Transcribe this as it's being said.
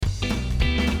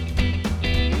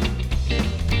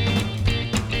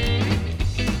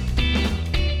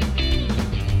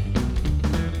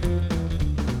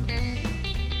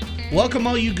Welcome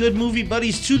all you good movie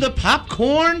buddies to the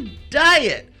Popcorn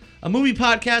Diet, a movie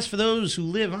podcast for those who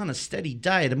live on a steady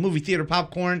diet of movie theater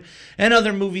popcorn and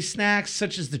other movie snacks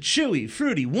such as the chewy,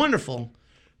 fruity, wonderful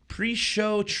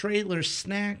pre-show trailer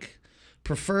snack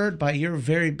preferred by your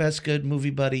very best good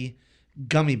movie buddy,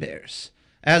 Gummy Bears.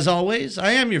 As always,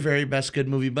 I am your very best good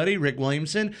movie buddy, Rick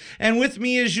Williamson, and with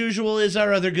me as usual is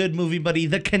our other good movie buddy,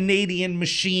 the Canadian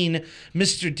machine,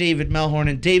 Mr. David Melhorn.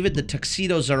 And David, the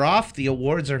tuxedos are off, the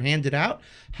awards are handed out.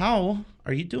 How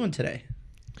are you doing today?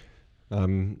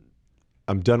 I'm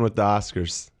done with the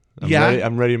Oscars.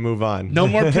 I'm ready to move on. No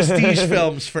more prestige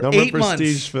films for 8 months. No more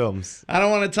prestige films. I don't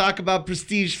want to talk about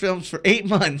prestige films for 8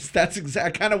 months. That's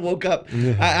I kind of woke up.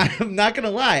 I'm not going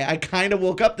to lie. I kind of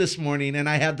woke up this morning and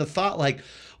I had the thought like,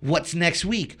 what's next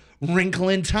week? Wrinkle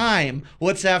in Time.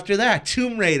 What's after that?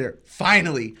 Tomb Raider.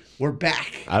 Finally, we're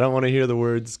back. I don't want to hear the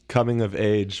words coming of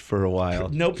age for a while.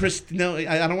 No,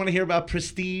 I don't want to hear about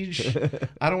Prestige.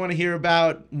 I don't want to hear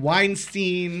about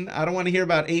Weinstein. I don't want to hear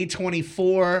about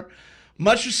A24.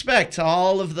 Much respect to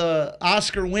all of the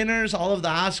Oscar winners, all of the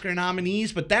Oscar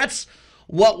nominees, but that's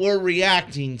what we're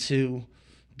reacting to,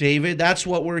 David. That's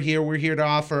what we're here. We're here to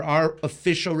offer our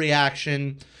official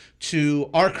reaction to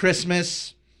our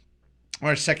Christmas,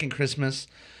 our second Christmas,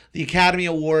 the Academy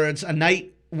Awards, a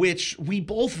night which we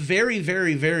both very,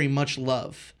 very, very much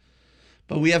love.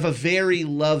 But we have a very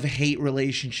love-hate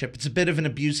relationship. It's a bit of an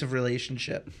abusive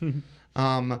relationship.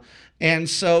 And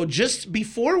so just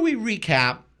before we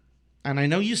recap, and I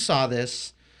know you saw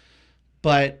this,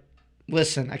 but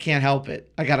listen, I can't help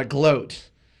it. I gotta gloat.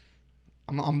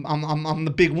 I'm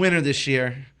the big winner this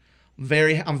year.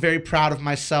 I'm very proud of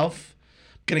myself.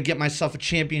 I'm gonna get myself a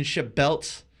championship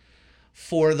belt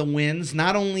for the wins.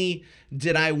 Not only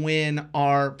did I win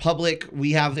our public,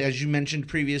 we have, as you mentioned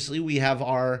previously, we have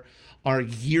our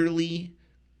yearly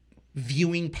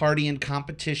viewing party and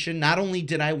competition. Not only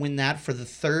did I win that for the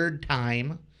third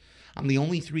time, I'm the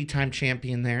only 3-time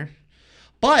champion there.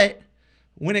 But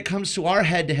when it comes to our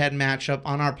head-to-head matchup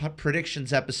on our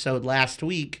predictions episode last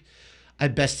week, I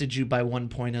bested you by 1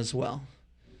 point as well.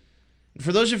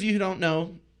 For those of you who don't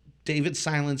know, David's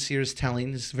silence here is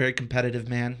telling. He's a very competitive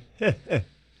man. But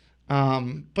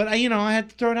I had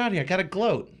to throw it out here. I got to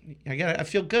gloat. I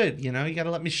feel good. You got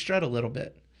to let me strut a little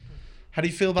bit. How do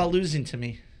you feel about losing to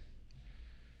me?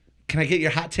 Can I get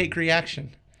your hot take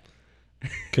reaction?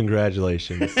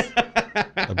 Congratulations.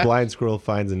 A blind squirrel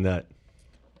finds a nut.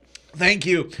 Thank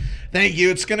you.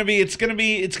 It's gonna be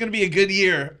a good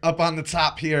year up on the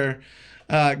top here,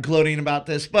 gloating about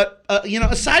this. But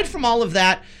aside from all of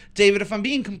that, David, if I'm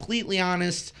being completely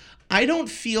honest, I don't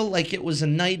feel like it was a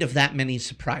night of that many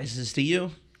surprises. Do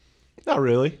you? Not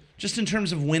really. Just in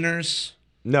terms of winners.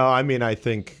 No, I mean, I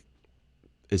think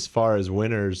as far as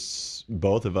winners,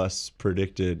 both of us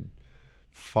predicted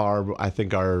far. I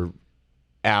think our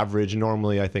average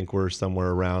normally, I think we're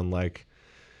somewhere around like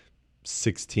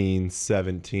 16,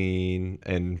 17,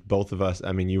 and both of us,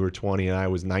 I mean, you were 20 and I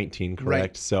was 19, correct?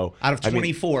 Right. So out of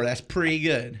 24, that's pretty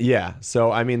good. Yeah.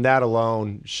 So, I mean, that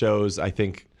alone shows, I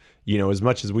think, as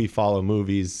much as we follow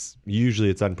movies, usually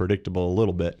it's unpredictable a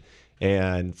little bit.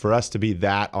 And for us to be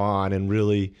that on and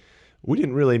really, we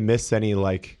didn't really miss any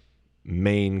like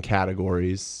main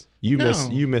categories. You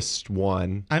missed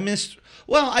one. I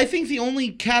think the only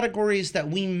categories that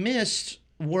we missed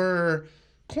were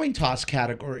coin toss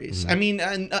categories. Mm-hmm. I mean,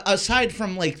 aside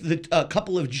from like a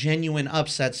couple of genuine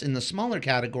upsets in the smaller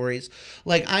categories,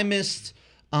 like I missed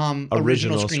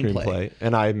original screenplay,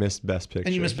 and I missed Best Picture.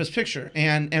 And you missed Best Picture,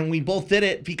 and we both did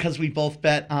it because we both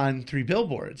bet on 3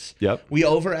 Billboards. Yep. We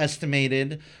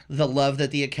overestimated the love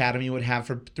that the Academy would have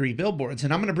for 3 Billboards,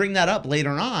 and I'm going to bring that up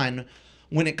later on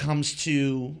when it comes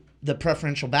to the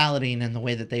preferential balloting and the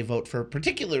way that they vote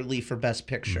particularly for Best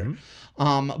Picture.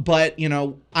 Mm-hmm. But,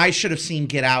 I should have seen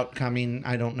Get Out coming.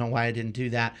 I don't know why I didn't do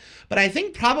that. But I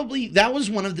think probably that was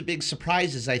one of the big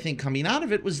surprises, I think, coming out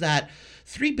of it was that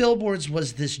 3 Billboards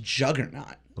was this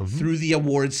juggernaut through the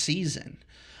awards season.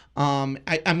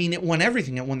 I mean, it won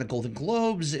everything. It won the Golden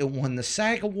Globes. It won the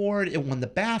SAG Award. It won the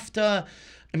BAFTA.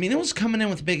 I mean, it was coming in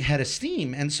with a big head of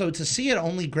steam. And so to see it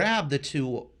only grab the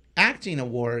 2 acting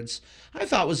awards, I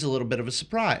thought was a little bit of a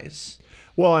surprise.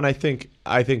 Well, and I think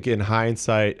in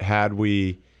hindsight, had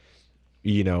we,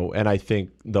 and I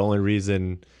think the only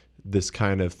reason this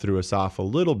kind of threw us off a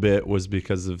little bit was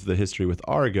because of the history with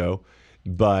Argo.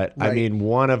 But right. I mean,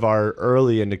 one of our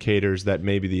early indicators that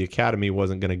maybe the Academy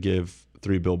wasn't going to give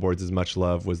 3 Billboards as much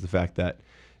love was the fact that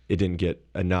it didn't get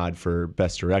a nod for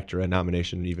Best Director, a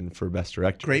nomination even for Best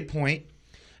Director. Great point.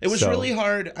 It was really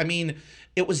hard. I mean,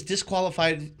 it was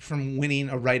disqualified from winning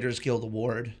a Writers Guild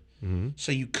Award.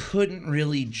 So you couldn't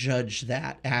really judge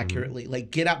that accurately.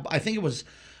 Like Get Out, I think it was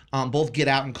both Get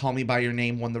Out and Call Me by Your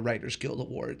Name won the Writers Guild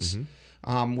Awards,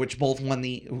 which both won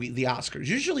the Oscars.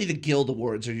 Usually the Guild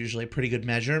Awards are usually a pretty good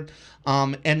measure.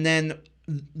 And then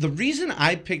the reason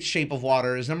I picked Shape of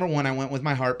Water is, number one, I went with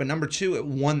my heart, but number two, it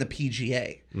won the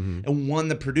PGA. It won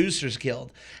the Producers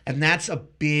Guild. And that's a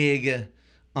big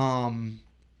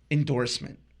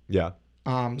endorsement. Yeah.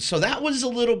 So that was a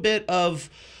little bit of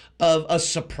a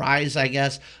surprise, I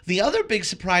guess. The other big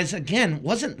surprise, again,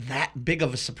 wasn't that big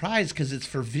of a surprise because it's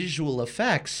for visual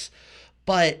effects,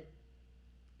 but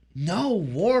no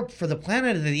Warp for the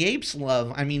Planet of the Apes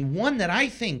love. I mean, one that I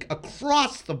think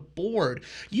across the board,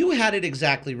 you had it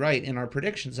exactly right in our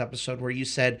predictions episode where you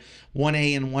said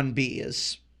 1A and 1B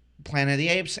is Planet of the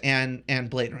Apes and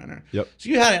Blade Runner. Yep. So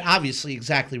you had it obviously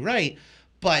exactly right,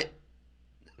 but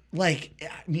like,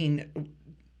 I mean,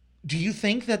 do you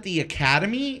think that the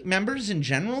Academy members in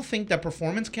general think that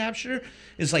performance capture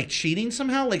is like cheating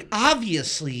somehow? Like,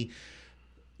 obviously,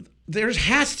 there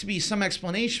has to be some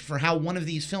explanation for how one of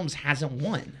these films hasn't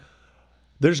won.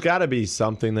 There's got to be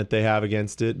something that they have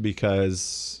against it,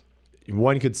 because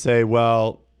one could say,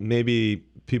 well, maybe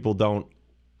people don't,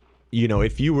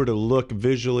 if you were to look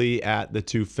visually at the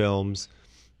two films,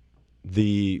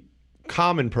 the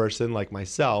common person like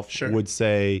myself would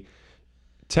say,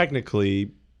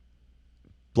 technically,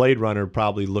 Blade Runner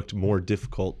probably looked more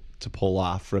difficult to pull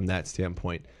off from that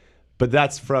standpoint. But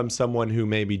that's from someone who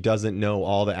maybe doesn't know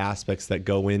all the aspects that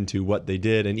go into what they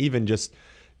did. And even just,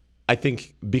 I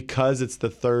think because it's the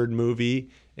third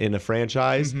movie in a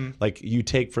franchise, like you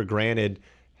take for granted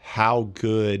how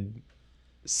good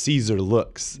Caesar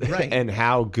looks and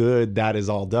how good that is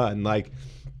all done. Like,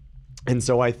 and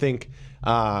so I think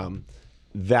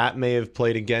that may have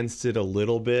played against it a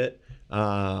little bit. But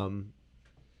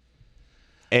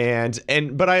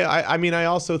I mean, I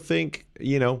also think,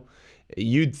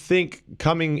 you'd think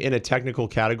coming in a technical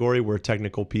category where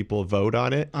technical people vote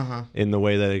on it in the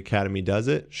way that Academy does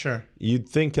it, you'd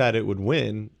think that it would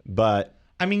win. But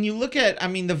I mean, you look at,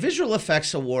 the visual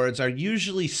effects awards are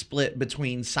usually split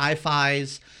between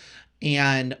sci-fis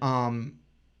and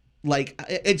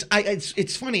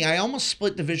it's funny. I almost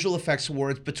split the visual effects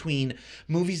awards between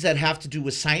movies that have to do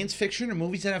with science fiction or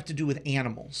movies that have to do with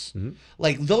animals.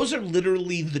 Like, those are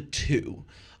literally the two.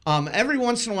 Every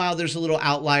once in a while, there's a little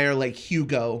outlier like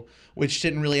Hugo, which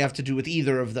didn't really have to do with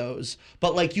either of those.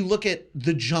 But like, you look at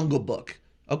The Jungle Book.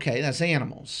 Okay, that's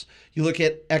animals. You look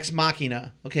at Ex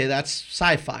Machina. Okay, that's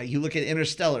sci-fi. You look at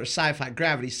Interstellar, sci-fi.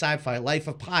 Gravity, sci-fi. Life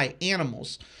of Pi,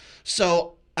 animals.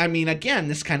 So, I mean, again,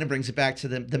 this kind of brings it back to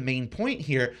the main point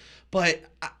here. But,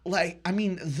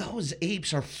 those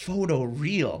apes are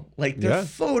photoreal. Like, they're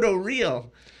photoreal.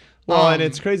 Well, and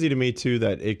it's crazy to me, too,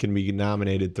 that it can be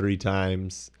nominated 3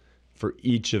 times for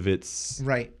each of its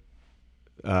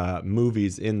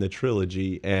movies in the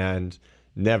trilogy and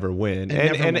never win.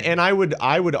 And I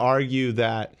would argue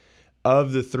that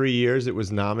of the 3 years it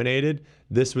was nominated,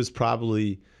 this was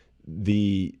probably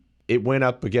it went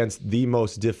up against the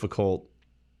most difficult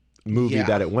movie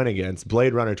that it went against.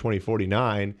 Blade Runner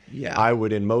 2049, I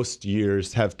would in most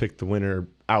years have picked the winner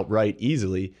outright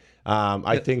easily.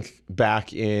 I think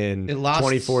back in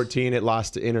 2014 it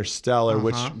lost to Interstellar,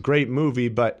 which great movie,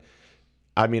 but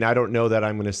I mean, I don't know that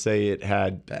I'm going to say it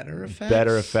had better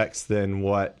effects than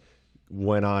what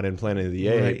went on in Planet of the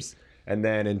Apes. And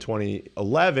then in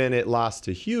 2011 it lost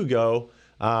to Hugo,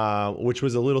 which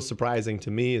was a little surprising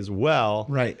to me as well.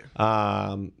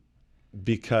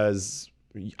 Because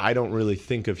I don't really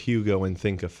think of Hugo and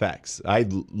think effects. I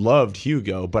loved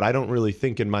Hugo, but I don't really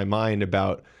think in my mind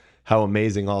about how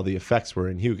amazing all the effects were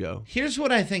in Hugo. Here's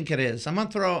what I think it is. I'm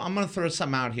gonna throw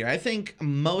something out here. I think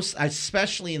most,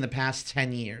 especially in the past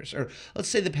 10 years, or let's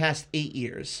say the past 8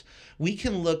 years, we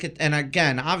can look at, and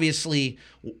again, obviously,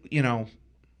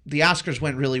 the Oscars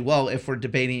went really well if we're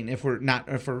getting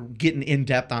in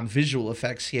depth on visual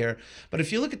effects here. But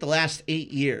if you look at the last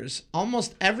 8 years,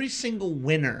 almost every single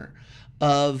winner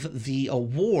of the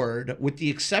award, with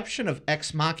the exception of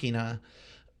Ex Machina,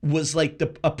 was like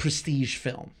a prestige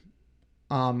film.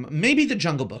 Maybe The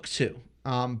Jungle Book too.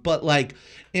 But like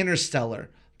Interstellar,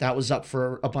 that was up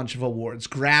for a bunch of awards.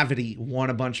 Gravity won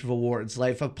a bunch of awards.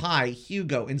 Life of Pi,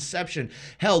 Hugo, Inception.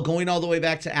 Hell, going all the way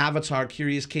back to Avatar,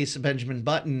 Curious Case of Benjamin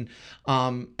Button.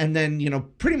 And then,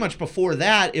 pretty much before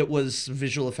that, it was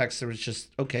visual effects. There was just,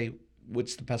 okay,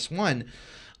 what's the best one?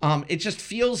 It just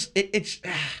feels,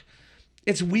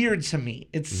 it's weird to me.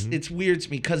 It's weird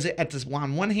to me because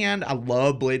on one hand, I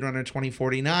love Blade Runner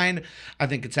 2049. I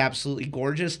think it's absolutely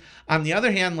gorgeous. On the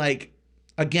other hand, like,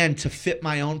 again, to fit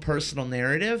my own personal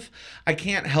narrative, I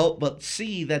can't help but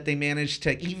see that they managed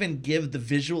to even give the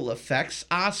visual effects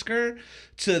Oscar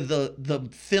to the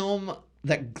film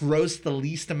that grossed the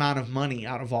least amount of money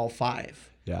out of all 5.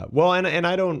 Yeah. Well, and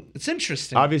I don't. It's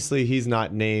interesting. Obviously, he's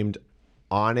not named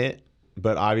on it,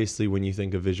 but obviously, when you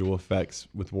think of visual effects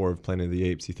with War of Planet of the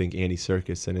Apes, you think Andy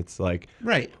Serkis, and it's like,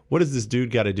 right. What does this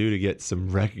dude got to do to get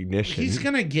some recognition? He's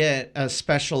gonna get a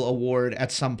special award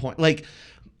at some point. Like,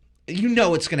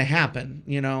 it's gonna happen.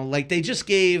 Like they just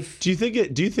gave. Do you think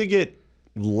it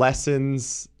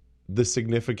lessens the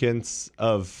significance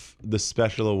of the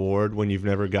special award when you've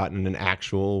never gotten an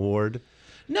actual award?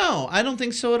 No, I don't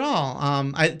think so at all.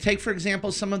 I take, for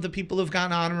example, some of the people who've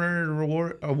gotten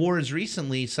honorary awards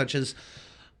recently, such as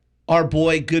our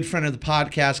boy, good friend of the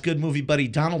podcast, good movie buddy,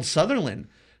 Donald Sutherland,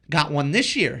 got one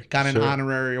this year, got an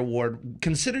honorary award,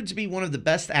 considered to be one of the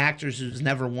best actors who's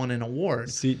never won an award.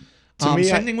 See,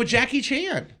 same thing with Jackie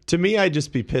Chan. To me, I'd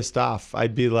just be pissed off.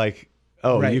 I'd be like,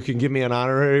 oh, right. You can give me an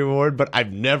honorary award, but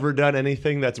I've never done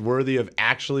anything that's worthy of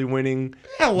actually winning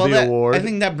the award. I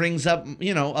think that brings up,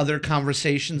 other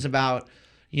conversations about,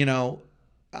 the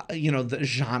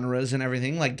genres and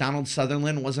everything. Like Donald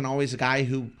Sutherland wasn't always a guy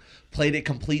who played it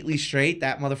completely straight.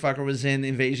 That motherfucker was in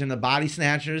Invasion of the Body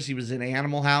Snatchers. He was in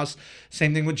Animal House.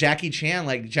 Same thing with Jackie Chan.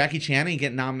 Like Jackie Chan ain't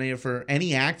getting nominated for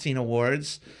any acting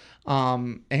awards.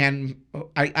 And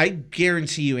I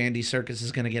guarantee you Andy Serkis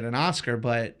is going to get an Oscar,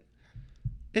 but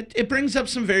it brings up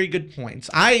some very good points.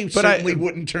 I certainly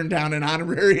wouldn't turn down an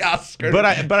honorary Oscar. But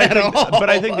I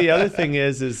think the other thing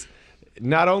is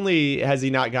not only has he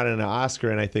not gotten an Oscar,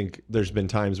 and I think there's been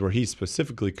times where he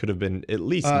specifically could have been at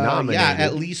least nominated. Yeah,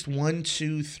 at least 1,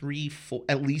 2, 3, 4,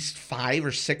 at least 5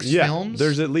 or 6 films.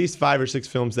 There's at least 5 or 6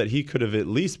 films that he could have at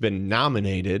least been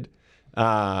nominated,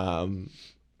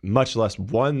 much less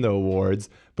won the awards.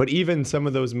 But even some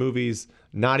of those movies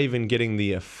not even getting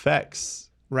the effects.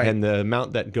 Right. And the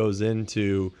amount that goes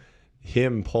into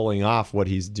him pulling off what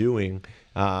he's doing,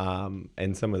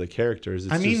 and some of the characters,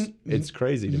 it's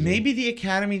crazy to me. Maybe the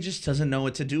Academy just doesn't know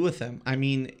what to do with him. I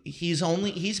mean, he's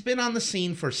been on the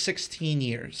scene for 16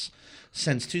 years,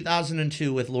 since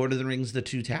 2002 with Lord of the Rings: The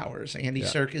Two Towers. Andy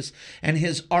Serkis and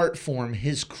his art form,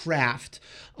 his craft,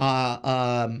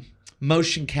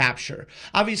 motion capture.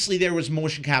 Obviously, there was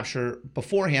motion capture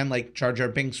beforehand, like Jar Jar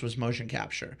Binks was motion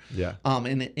capture. Yeah.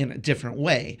 In a different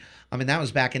way. I mean, that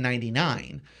was back in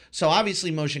 '99. So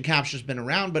obviously, motion capture's been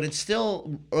around, but it's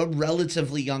still a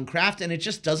relatively young craft, and it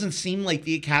just doesn't seem like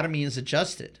the Academy is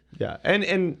adjusted. Yeah, and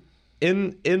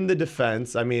in the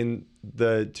defense, I mean,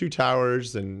 the Two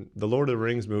Towers and the Lord of the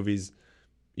Rings movies,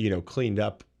 cleaned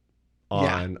up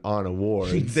on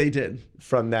awards. They did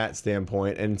from that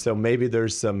standpoint, and so maybe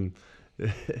there's some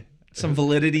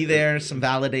validity there, some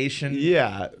validation.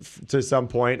 Yeah, to some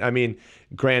point. I mean,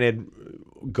 granted,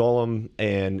 Gollum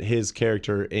and his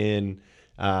character in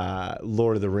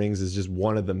Lord of the Rings is just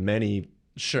one of the many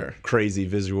crazy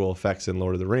visual effects in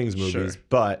Lord of the Rings movies,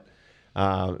 but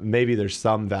maybe there's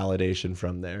some validation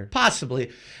from there.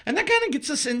 Possibly. And that kind of gets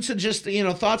us into just,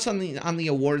 thoughts on the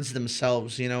awards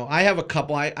themselves. I have a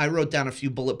couple. I wrote down a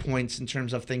few bullet points in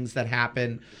terms of things that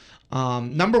happen.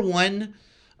 Number one,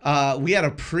 we had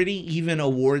a pretty even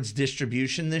awards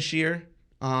distribution this year.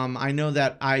 I know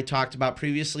that I talked about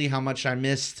previously how much I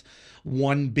missed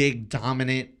one big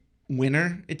dominant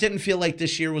winner. It didn't feel like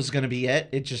this year was going to be it.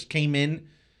 It just came in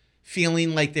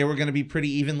feeling like they were going to be pretty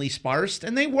evenly sparsed,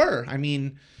 and they were. I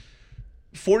mean,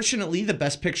 fortunately, the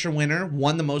Best Picture winner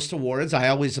won the most awards. I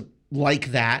always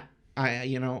like that.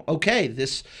 Okay,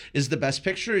 this is the Best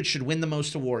Picture. It should win the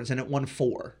most awards, and it won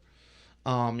 4.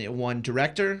 It won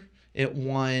Director, it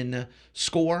won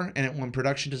Score, and it won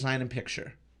Production Design and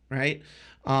Picture, right?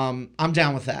 I'm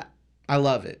down with that. I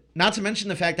love it. Not to mention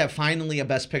the fact that finally a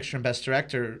Best Picture and Best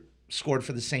Director scored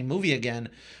for the same movie again,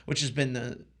 which has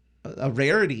been a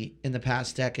rarity in the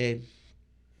past decade.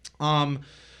 How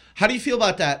do you feel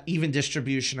about that even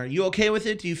distribution? Are you okay with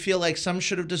it? Do you feel like some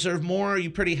should have deserved more? Are you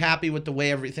pretty happy with the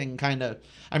way everything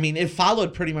it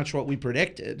followed pretty much what we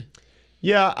predicted?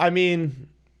 Yeah, I mean,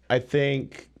 I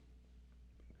think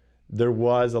there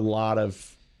was a lot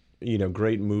of,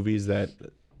 great movies that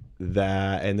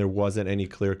and there wasn't any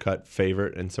clear-cut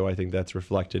favorite, and so I think that's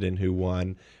reflected in who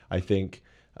won. I think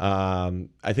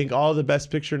all the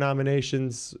Best Picture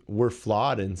nominations were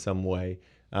flawed in some way.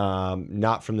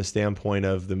 Not from the standpoint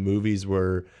of the movies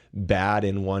were bad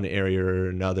in one area or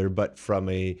another, but from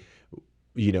a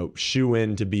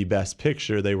shoe-in to be Best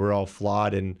Picture, they were all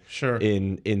flawed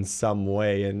in some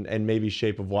way, and maybe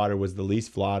Shape of Water was the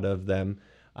least flawed of them.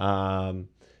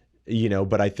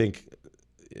 But I think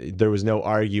there was no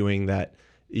arguing that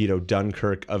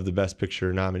Dunkirk of the Best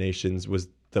Picture nominations was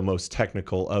the most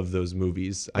technical of those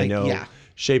movies. I know yeah.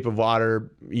 Shape of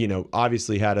Water,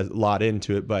 obviously had a lot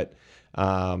into it, but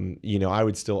I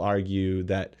would still argue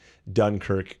that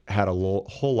Dunkirk had a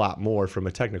whole lot more from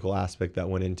a technical aspect that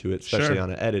went into it, especially on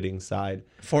an editing side.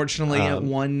 Fortunately, it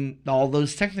won all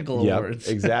those technical awards.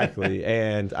 Exactly.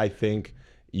 And I think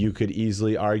you could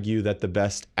easily argue that the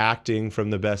best acting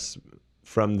from the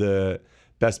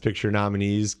Best Picture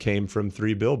nominees came from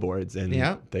Three Billboards,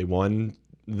 and they won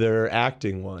their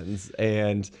acting ones.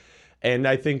 And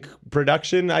I think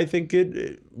production,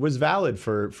 it was valid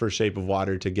for Shape of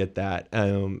Water to get that.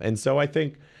 And so I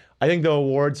think the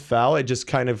awards fell. It just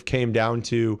kind of came down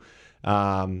to,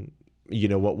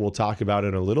 what we'll talk about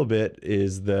in a little bit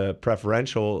is the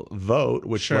preferential vote,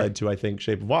 which led to, I think,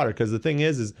 Shape of Water. Because the thing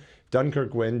is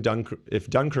if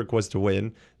Dunkirk was to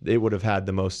win, it would have had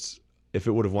the most. If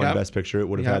it would have won Best Picture, it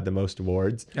would have had the most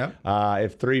awards. Yep.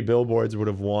 If Three Billboards would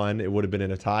have won, it would have been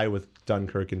in a tie with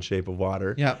Dunkirk and Shape of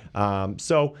Water. Yep.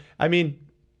 So, I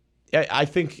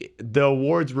think the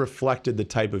awards reflected the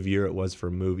type of year it was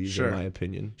for movies, in my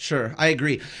opinion. Sure, I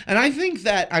agree. And I think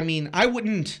that, I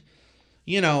wouldn't,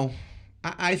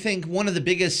 I think one of the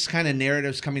biggest kind of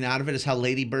narratives coming out of it is how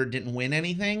Lady Bird didn't win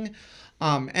anything.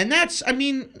 And that's, I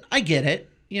get it.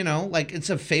 It's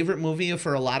a favorite movie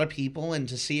for a lot of people, and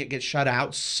to see it get shut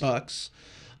out sucks.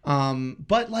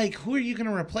 But who are you going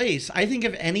to replace? I think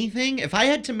if anything, if I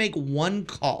had to make one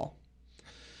call,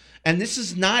 and this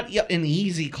is not an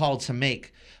easy call to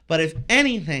make, but if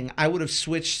anything, I would have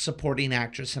switched supporting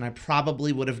actress, and I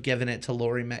probably would have given it to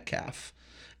Laurie Metcalf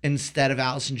instead of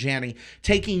Allison Janney.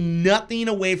 Taking nothing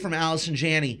away from Allison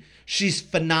Janney. She's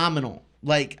phenomenal.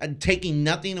 Taking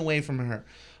nothing away from her.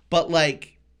 But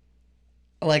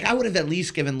I would have at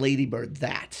least given Lady Bird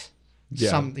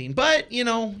something, but you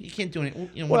can't do it.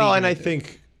 Well, and I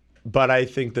think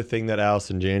the thing that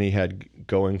Allison Janney had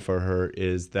going for her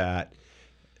is that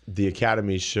the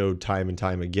Academy showed time and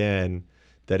time again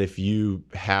that if you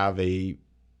have if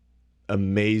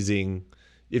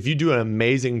you do an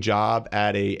amazing job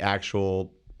at a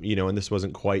actual, and this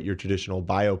wasn't quite your traditional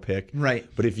biopic, right?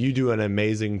 But if you do an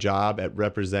amazing job at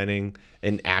representing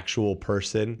an actual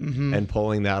person and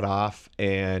pulling that off,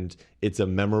 and it's a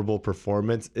memorable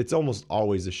performance, it's almost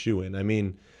always a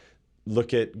shoo-in.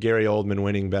 Look at Gary Oldman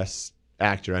winning Best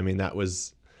Actor. That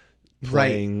was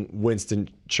playing Winston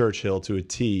Churchill to a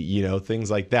T,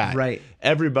 things like that. Right.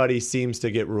 Everybody Everybody seems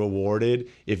to get rewarded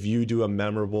if you do a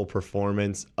memorable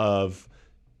performance of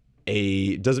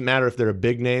doesn't matter if they're a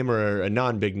big name or a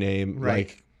non-big name.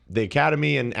 Right. The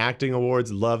Academy and Acting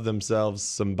Awards love themselves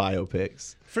some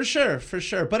biopics. For sure.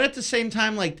 But at the same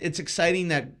time, it's exciting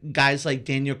that guys like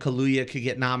Daniel Kaluuya could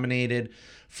get nominated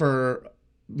for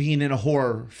being in a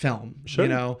horror film.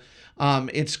 Sure.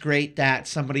 It's great that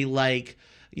somebody like,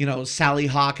 Sally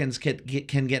Hawkins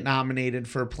can get nominated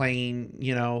for playing,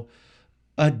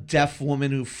 a deaf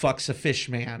woman who fucks a fish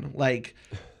man.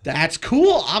 That's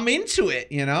cool. I'm into it,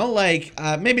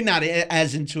 maybe not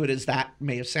as into it as that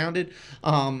may have sounded.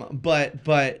 But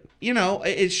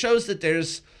it shows that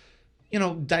there's,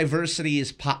 diversity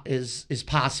is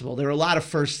possible. There are a lot of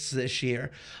firsts this year.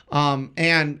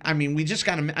 And we just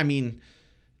got to,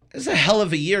 it's a hell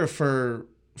of a year for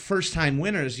first time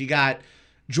winners. You got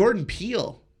Jordan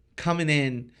Peele coming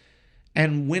in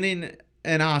and winning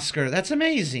an Oscar. That's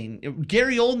amazing.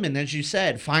 Gary Oldman, as you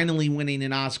said, finally winning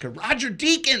an Oscar. Roger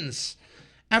Deakins,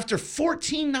 after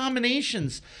 14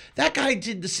 nominations. That guy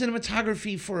did the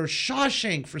cinematography for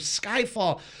Shawshank, for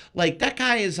Skyfall. That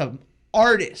guy is an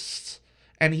artist,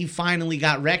 and he finally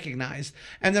got recognized.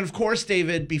 And then, of course,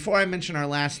 David, before I mention our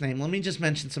last name, let me just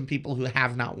mention some people who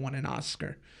have not won an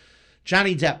Oscar.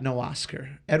 Johnny Depp, no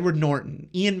Oscar. Edward Norton,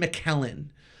 Ian McKellen,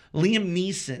 Liam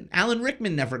Neeson. Alan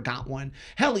Rickman never got one.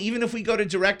 Hell, even if we go to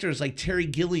directors like Terry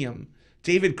Gilliam,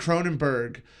 David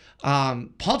Cronenberg,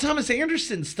 Paul Thomas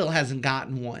Anderson still hasn't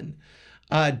gotten one.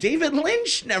 David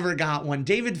Lynch never got one.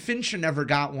 David Fincher never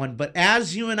got one. But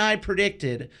as you and I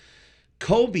predicted,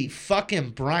 Kobe fucking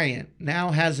Bryant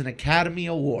now has an Academy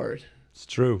Award. It's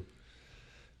true.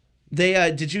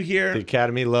 Did you hear? The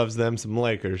Academy loves them some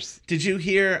Lakers. Did you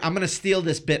hear? I'm gonna steal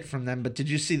this bit from them, but did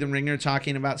you see the Ringer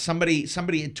talking about somebody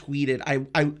had tweeted?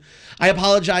 I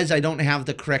apologize, I don't have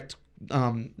the correct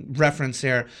reference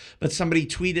there, but somebody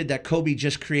tweeted that Kobe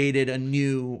just created a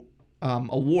new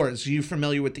awards. Are you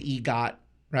familiar with the EGOT,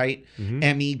 right? Mm-hmm.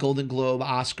 Emmy, Golden Globe,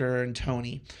 Oscar, and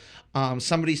Tony.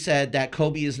 Somebody said that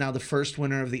Kobe is now the first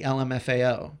winner of the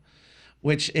LMFAO,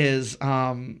 which is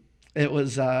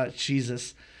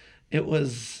It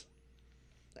was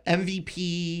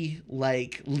MVP,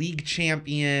 league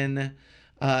champion,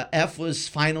 F was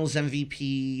Finals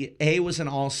MVP. A was an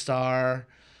All-Star.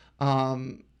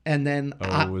 And then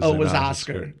O was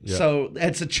Oscar. Yeah. So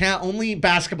it's only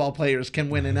basketball players can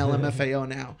win an LMFAO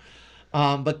now.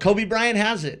 But Kobe Bryant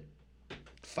has it.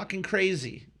 Fucking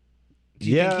crazy. Do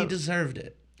you think he deserved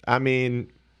it? I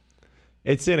mean,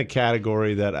 it's in a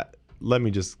category that, let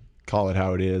me just call it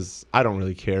how it is, I don't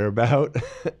really care about.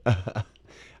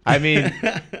 I mean,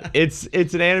 it's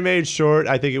an animated short.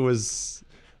 I think it was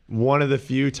one of the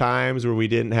few times where we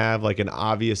didn't have like an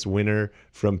obvious winner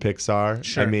from Pixar.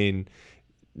 Sure. I mean,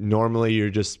 normally you're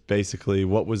just basically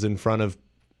what was in front of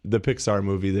the Pixar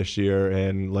movie this year,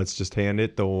 and let's just hand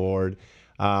it the award.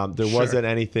 There wasn't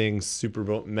anything super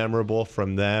memorable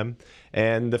from them.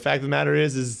 And the fact of the matter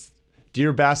is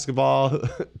Dear Basketball,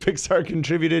 Pixar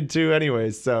contributed to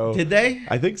anyways. So did they?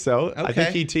 I think so. Okay. I think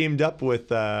he teamed up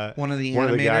with one of the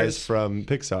guys from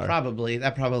Pixar. Probably.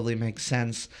 That probably makes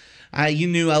sense. You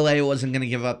knew LA wasn't going to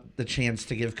give up the chance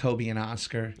to give Kobe an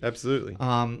Oscar. Absolutely.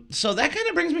 So that kind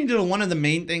of brings me to one of the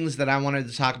main things that I wanted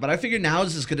to talk about. I figured now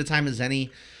is as good a time as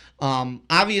any.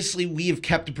 Obviously, we have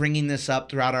kept bringing this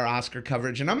up throughout our Oscar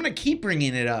coverage, and I'm going to keep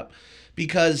bringing it up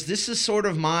because this is sort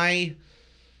of my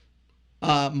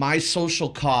social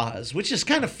cause, which is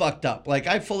kind of fucked up. Like,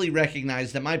 I fully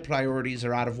recognize that my priorities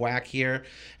are out of whack here,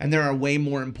 and there are way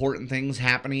more important things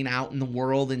happening out in the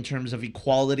world in terms of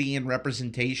equality and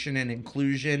representation and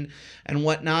inclusion and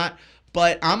whatnot.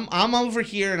 But I'm over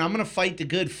here, and I'm gonna fight the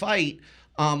good fight.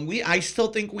 I still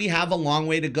think we have a long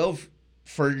way to go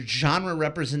for genre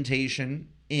representation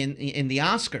in the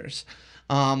Oscars.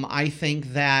 I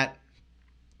think that,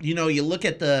 you look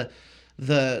at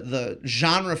the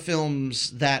genre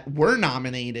films that were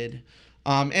nominated,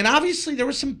 and obviously there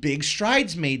were some big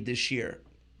strides made this year.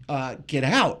 Get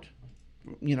Out,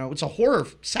 it's a horror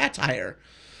satire,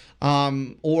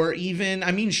 or even,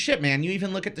 I mean, shit, man, you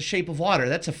even look at The Shape of Water.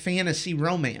 That's a fantasy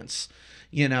romance,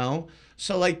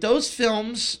 so like those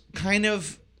films kind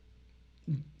of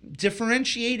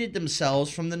differentiated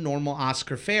themselves from the normal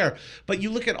Oscar fare. But you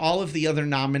look at all of the other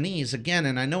nominees again,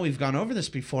 and I know we've gone over this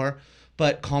before,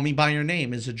 but Call Me By Your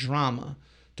Name is a drama.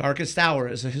 Darkest Hour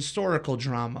is a historical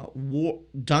drama.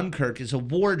 Dunkirk is a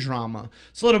war drama.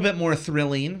 It's a little bit more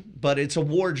thrilling, but it's a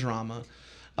war drama.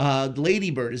 Lady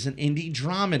Bird is an indie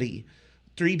dramedy.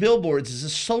 Three Billboards is a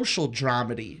social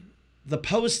dramedy. The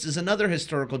Post is another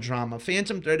historical drama.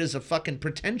 Phantom Thread is a fucking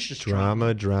pretentious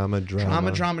drama. Drama.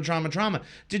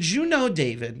 Did you know,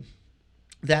 David,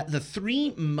 that the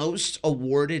three most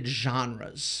awarded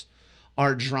genres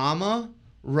are drama,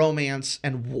 romance,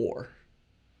 and war,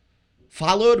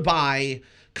 followed by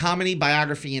comedy,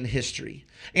 biography, and history?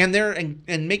 And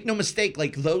make no mistake,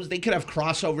 like those, they could have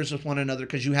crossovers with one another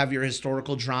because you have your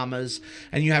historical dramas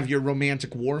and you have your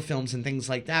romantic war films and things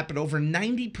like that. But over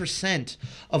 90%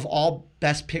 of all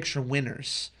Best Picture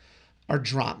winners are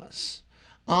dramas.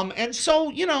 And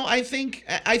so, I think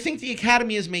the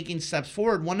Academy is making steps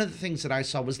forward. One of the things that I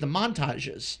saw was the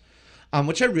montages,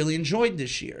 which I really enjoyed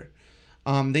this year.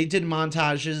 They did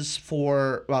montages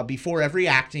for before every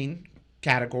acting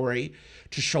category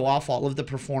to show off all of the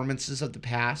performances of the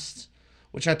past,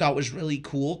 which I thought was really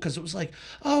cool because it was like,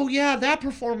 oh yeah, that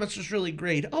performance was really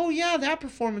great. Oh yeah, that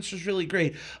performance was really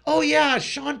great. Oh yeah,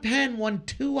 Sean Penn won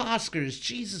 2 Oscars.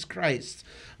 Jesus Christ.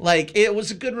 Like, it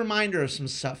was a good reminder of some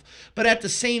stuff. But at the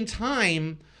same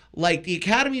time, like, the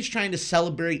Academy is trying to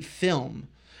celebrate film.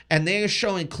 And they're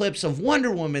showing clips of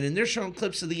Wonder Woman, and they're showing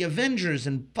clips of the Avengers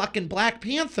and fucking Black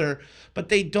Panther, but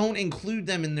they don't include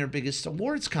them in their biggest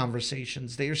awards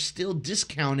conversations. They are still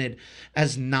discounted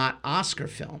as not Oscar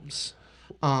films.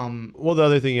 Well, the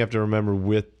other thing you have to remember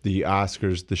with the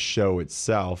Oscars, the show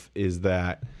itself, is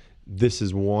that this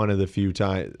is one of the few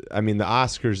times. I mean, the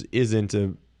Oscars isn't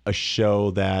a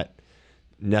show that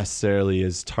necessarily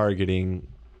is targeting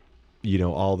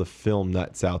all the film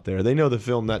nuts out there. They know the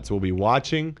film nuts will be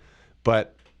watching,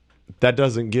 but that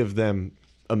doesn't give them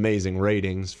amazing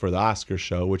ratings for the Oscar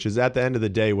show, which is at the end of the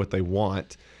day what they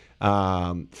want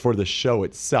for the show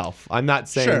itself. I'm not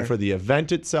saying for the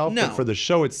event itself, but for the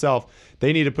show itself,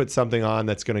 they need to put something on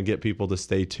that's going to get people to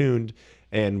stay tuned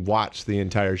and watch the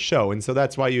entire show. And so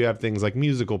that's why you have things like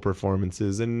musical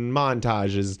performances and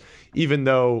montages, even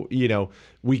though,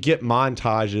 we get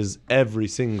montages every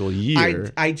single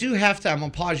year. I do have to, I'm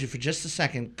going to pause you for just a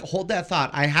second. Hold that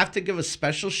thought. I have to give a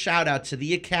special shout out to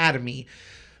the Academy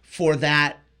for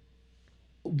that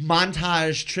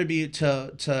montage tribute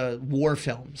to war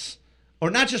films. Or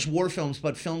not just war films,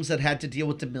 but films that had to deal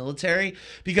with the military.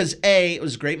 Because A, it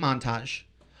was a great montage.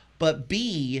 But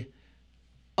B,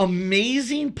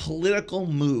 amazing political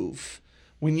move.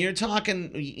 When you're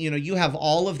talking, you have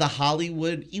all of the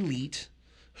Hollywood elite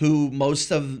who most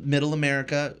of middle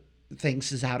America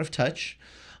thinks is out of touch.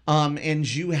 And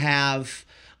you have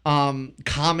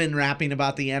Common rapping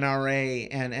about the NRA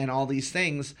and all these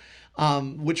things,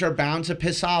 which are bound to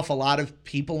piss off a lot of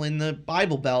people in the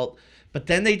Bible Belt. But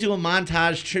then they do a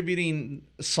montage tributing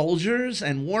soldiers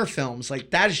and war films. Like,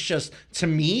 that's just, to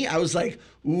me, I was like,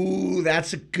 ooh,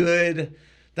 that's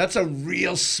a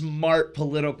real smart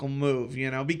political move,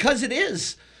 because it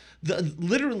is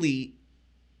literally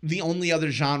the only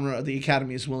other genre the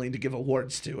Academy is willing to give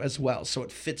awards to as well. So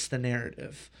it fits the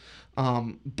narrative.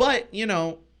 But,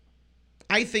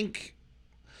 I think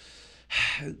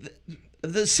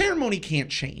the ceremony can't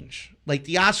change. Like,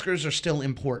 the Oscars are still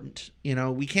important.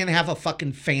 We can't have a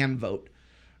fucking fan vote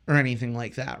or anything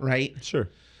like that, right? Sure.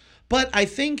 But I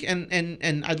think,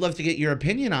 and I'd love to get your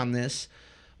opinion on this,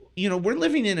 we're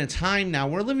living in a time now,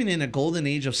 we're living in a golden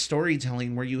age of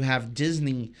storytelling where you have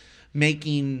Disney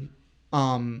making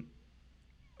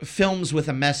films with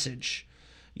a message.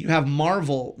 You have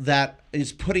Marvel that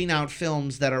is putting out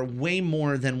films that are way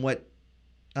more than what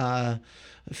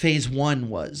Phase 1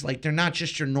 was. Like, they're not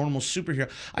just your normal superhero.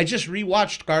 I just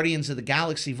rewatched Guardians of the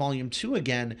Galaxy Volume 2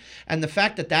 again, and the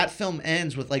fact that film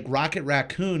ends with, like, Rocket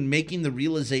Raccoon making the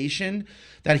realization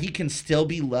that he can still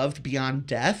be loved beyond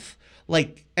death,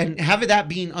 like, and having that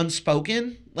being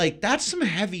unspoken, like, that's some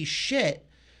heavy shit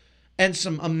and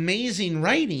some amazing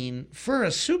writing for a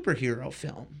superhero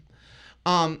film.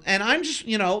 And I'm just,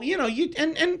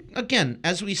 and again,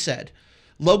 as we said,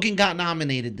 Logan got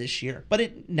nominated this year, but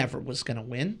it never was going to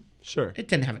win. Sure. It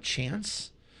didn't have a chance.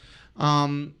 I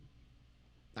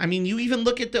mean, you even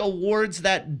look at the awards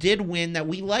that did win that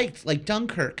we liked, like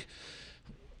Dunkirk.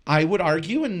 I would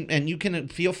argue, and you can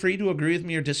feel free to agree with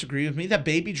me or disagree with me, that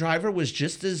Baby Driver was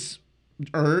just as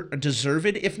deserved,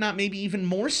 if not maybe even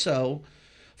more so,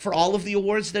 for all of the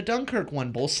awards that Dunkirk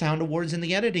won, both sound awards and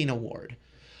the editing award.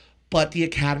 But the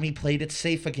Academy played it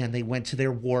safe again. They went to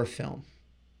their war film.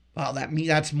 Well,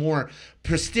 that's more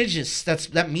prestigious.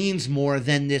 That means more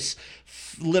than this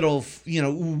little,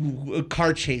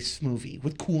 car chase movie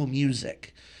with cool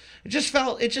music. It just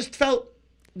felt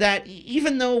that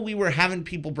even though we were having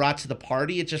people brought to the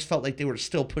party, it just felt like they were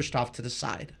still pushed off to the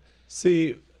side.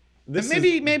 See,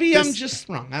 maybe I'm just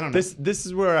wrong. I don't know. This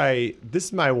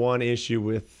is my one issue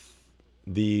with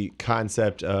the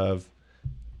concept of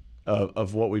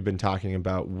what we've been talking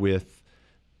about with.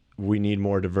 We need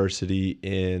more diversity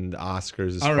in the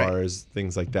Oscars as far as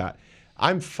things like that.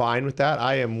 I'm fine with that.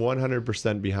 I am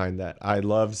 100% behind that. I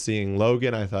love seeing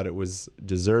Logan. I thought it was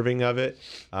deserving of it.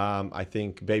 I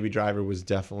think Baby Driver was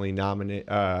definitely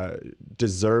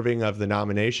deserving of the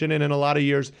nomination. And in a lot of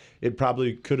years, it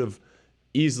probably could have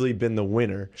easily been the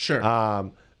winner. Sure.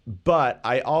 But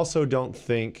I also don't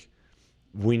think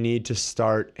we need to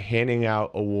start handing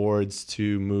out awards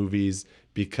to movies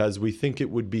because we think it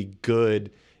would be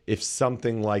good if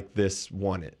something like this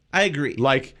won it. I agree.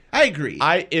 I agree.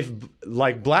 If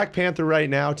Black Panther right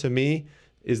now to me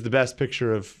is the best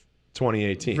picture of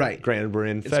 2018. Right. Granted, we're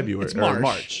in February or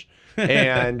March.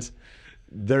 And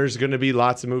there's going to be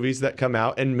lots of movies that come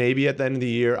out, and maybe at the end of the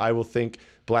year I will think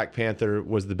Black Panther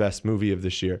was the best movie of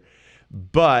this year.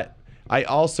 But I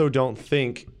also don't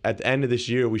think at the end of this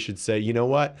year we should say, you know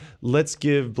what, let's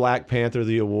give Black Panther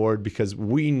the award because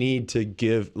we need to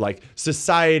give,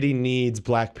 society needs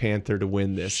Black Panther to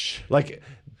win this.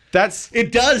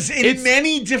 It does in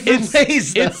many different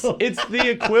ways, though. It's the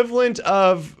equivalent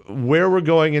of where we're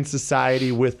going in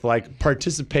society with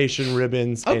participation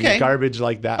ribbons and garbage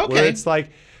like that. Where it's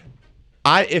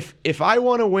if I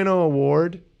want to win an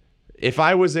award, if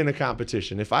I was in a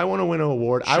competition, if I want to win an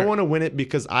award, I want to win it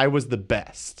because I was the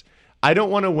best. I don't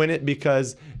want to win it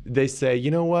because they say, you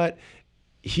know what?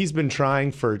 He's been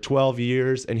trying for 12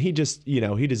 years and he just,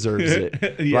 he deserves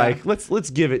it. Yeah. Let's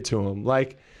give it to him.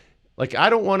 I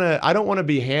don't want to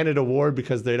be handed an award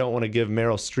because they don't want to give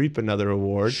Meryl Streep another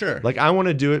award. Sure. I want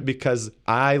to do it because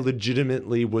I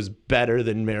legitimately was better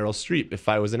than Meryl Streep if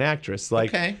I was an actress.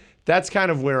 That's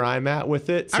kind of where I'm at with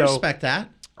it. So I respect that.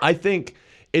 I think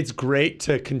it's great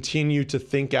to continue to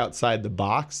think outside the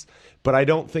box, but I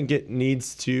don't think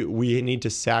we need to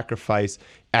sacrifice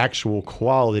actual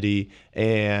quality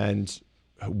and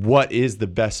what is the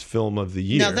best film of the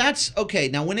year. Now that's okay.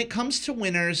 Now when it comes to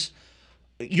winners,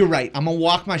 you're right. I'm going to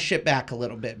walk my shit back a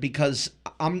little bit because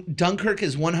Dunkirk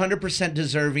is 100%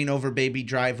 deserving over Baby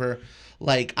Driver.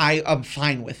 Like, I'm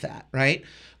fine with that, right?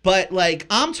 But, like,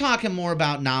 I'm talking more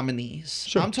about nominees.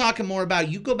 Sure. I'm talking more about,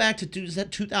 you go back to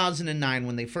 2009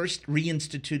 when they first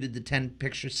reinstituted the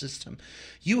 10-picture system.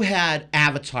 You had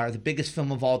Avatar, the biggest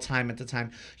film of all time at the time.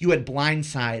 You had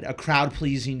Blindside, a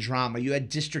crowd-pleasing drama. You had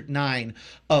District 9,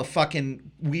 a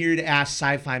fucking weird-ass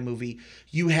sci-fi movie.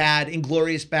 You had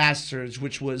Inglourious Basterds,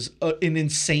 which was an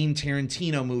insane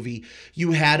Tarantino movie.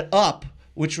 You had Up,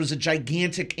 which was a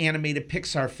gigantic animated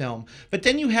Pixar film. But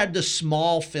then you had the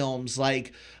small films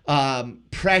like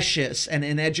Precious and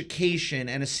An Education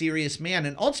and A Serious Man.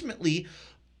 And ultimately,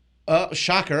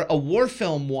 shocker, a war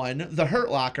film won The Hurt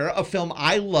Locker, a film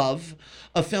I love,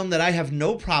 a film that I have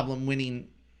no problem winning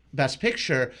Best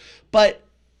Picture. But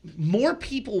more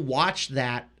people watched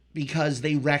that because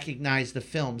they recognized the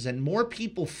films, and more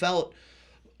people felt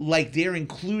like they're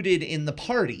included in the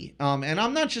party. And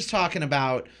I'm not just talking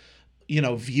about,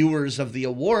 viewers of the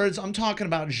awards. I'm talking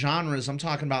about genres. I'm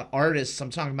talking about artists. I'm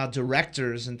talking about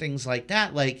directors and things like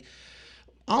that. Like,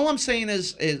 all I'm saying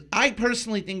is I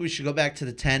personally think we should go back to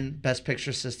the 10 Best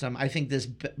Picture system. I think this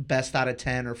best out of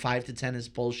 10 or 5 to 10 is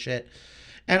bullshit.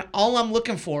 And all I'm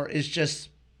looking for is just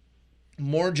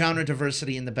more genre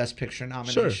diversity in the Best Picture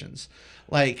nominations. Sure.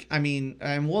 Like, I mean,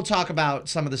 and we'll talk about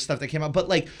some of the stuff that came out, but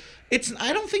like,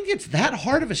 I don't think it's that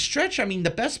hard of a stretch. I mean,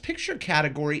 the Best Picture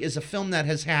category is a film that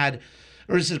has had,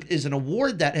 or is an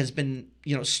award that has been,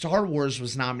 Star Wars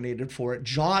was nominated for it,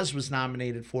 Jaws was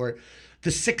nominated for it,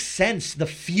 The Sixth Sense, The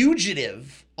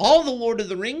Fugitive, all the Lord of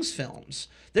the Rings films.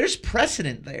 There's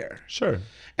precedent there. Sure.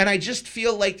 And I just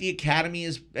feel like the Academy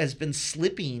has been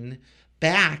slipping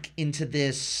back into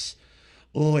this,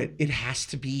 it has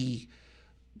to be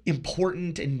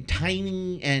important and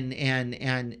tiny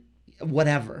and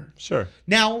whatever. Sure.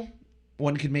 Now,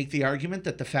 one could make the argument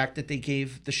that the fact that they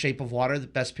gave The Shape of Water the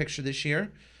Best Picture this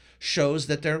year shows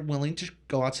that they're willing to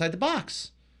go outside the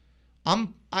box.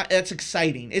 That's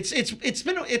exciting.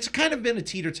 It's kind of been a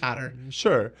teeter-totter.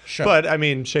 Sure. But I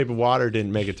mean, Shape of Water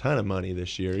didn't make a ton of money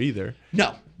this year either.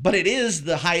 No, but it is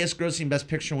the highest grossing Best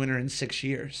Picture winner in 6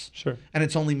 years. Sure. And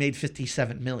it's only made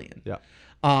 $57 million. Yeah.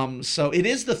 So it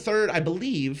is the third, I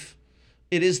believe,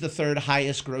 it is the third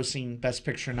highest grossing Best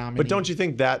Picture nominee. But don't you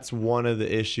think that's one of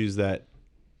the issues that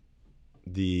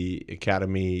the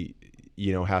Academy,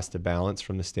 has to balance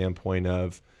from the standpoint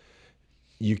of,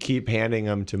 you keep handing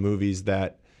them to movies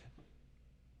that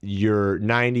you're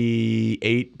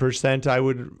 98%, I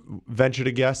would venture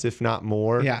to guess, if not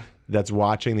more, that's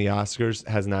watching the Oscars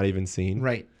has not even seen.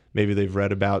 Right. Maybe they've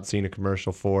read about, seen a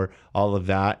commercial for, all of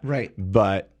that. Right.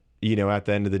 But, at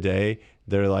the end of the day,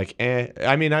 they're like, eh.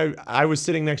 I mean, I was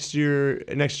sitting next to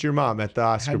your mom at the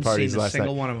Oscar parties last night,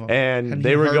 one of them. And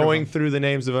they were going through the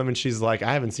names of them, and she's like,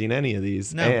 I haven't seen any of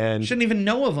these. No, and shouldn't even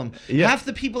know of them. Yeah. Half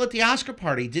the people at the Oscar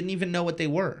party didn't even know what they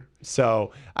were.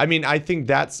 So, I mean, I think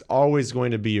that's always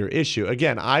going to be your issue.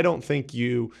 Again, I don't think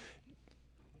you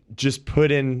just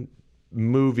put in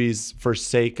movies for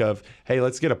sake of, hey,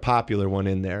 let's get a popular one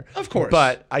in there. Of course.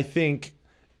 But I think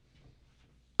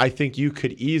you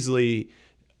could easily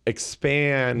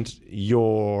expand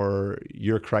your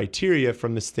criteria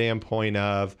from the standpoint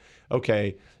of,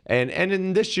 okay, and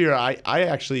in this year I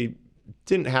actually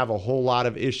didn't have a whole lot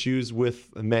of issues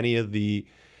with many of the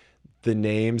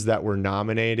names that were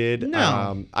nominated.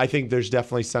 No. I think there's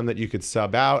definitely some that you could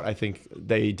sub out. I think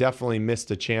they definitely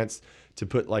missed a chance to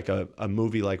put like a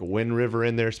movie like Wind River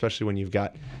in there, especially when you've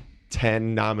got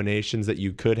 10 nominations that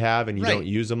you could have and you don't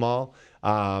use them all.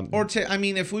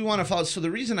 If we want to follow, so the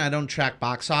reason I don't track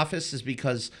box office is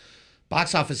because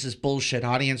box office is bullshit.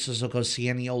 Audiences will go see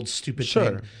any old stupid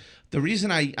thing. The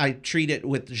reason I treat it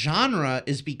with genre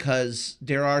is because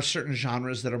there are certain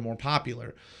genres that are more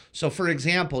popular. So, for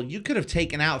example, you could have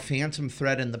taken out Phantom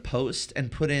Thread and The Post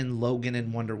and put in Logan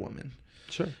and Wonder Woman.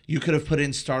 Sure. You could have put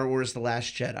in Star Wars The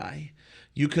Last Jedi.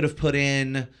 You could have put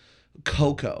in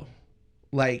Coco.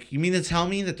 Like, you mean to tell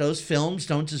me that those films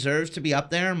don't deserve to be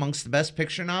up there amongst the Best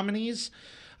Picture nominees?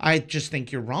 I just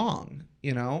think you're wrong,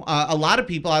 A lot of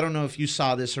people, I don't know if you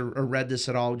saw this or read this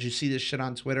at all. Did you see this shit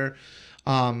on Twitter?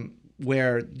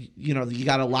 Where, you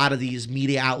got a lot of these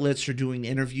media outlets are doing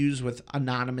interviews with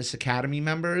anonymous Academy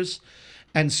members.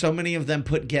 And so many of them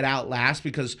put Get Out last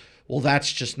because, well,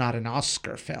 that's just not an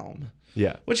Oscar film.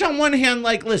 Yeah. Which on one hand,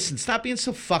 like, listen, stop being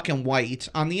so fucking white.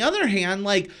 On the other hand,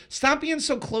 like, stop being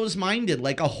so close-minded.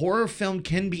 Like, a horror film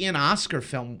can be an Oscar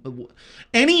film.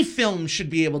 Any film should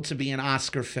be able to be an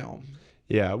Oscar film.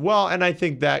 Yeah. Well, and I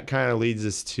think that kind of leads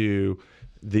us to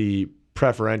the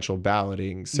preferential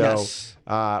balloting. So yes.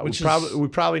 We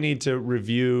probably need to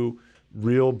review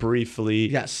real briefly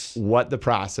yes. what the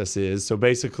process is. So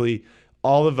basically,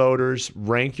 all the voters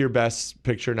rank your best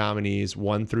picture nominees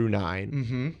 1 through 9.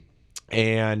 Mm-hmm.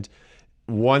 And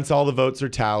once all the votes are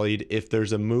tallied, if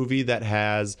there's a movie that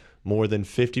has more than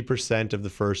 50% of the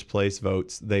first place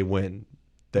votes, they win.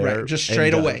 Right, just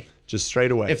straight away. Just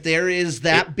straight away. If there is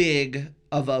that big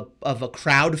of a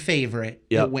crowd favorite,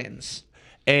 Yep. it wins.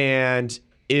 And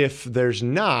if there's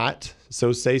not,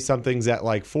 so say something's at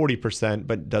like 40%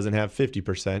 but doesn't have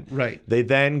 50%, Right. they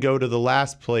then go to the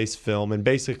last place film and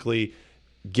basically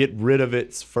get rid of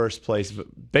its first place,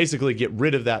 basically get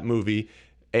rid of that movie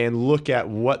and look at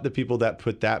what the people that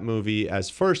put that movie as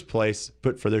first place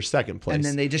put for their second place. And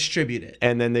then they distribute it.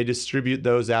 And then they distribute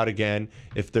those out again.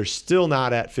 If they're still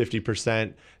not at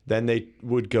 50%, then they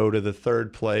would go to the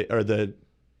third place, or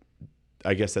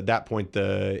I guess at that point,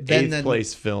 the eighth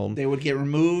place film. They would get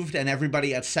removed, and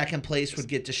everybody at second place would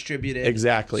get distributed.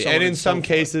 Exactly. And in some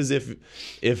cases, if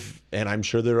and I'm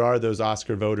sure there are those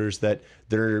Oscar voters that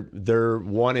their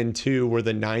 1 and 2 were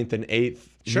the 9th and 8th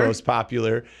most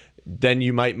popular, then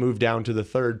you might move down to the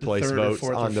third place votes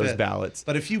on those ballots.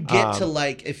 But if you get to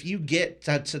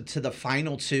the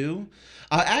final 2,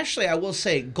 actually, I will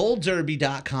say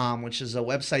goldderby.com, which is a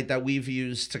website that we've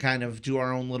used to kind of do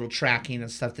our own little tracking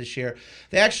and stuff this year.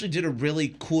 They actually did a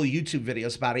really cool YouTube video.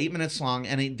 It's about 8 minutes long,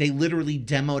 and they literally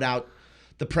demoed out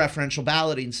the preferential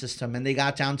balloting system, and they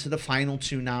got down to the final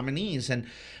 2 nominees. And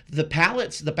the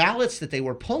ballots that they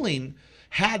were pulling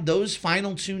had those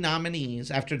final 2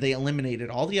 nominees after they eliminated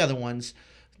all the other ones.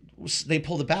 They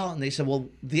pulled the ballot and they said, well,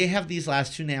 they have these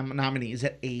last 2 nominees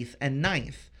at 8th and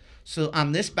 9th. So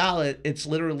on this ballot, it's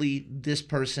literally this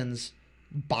person's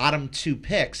bottom 2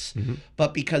 picks. Mm-hmm.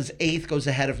 But because 8th goes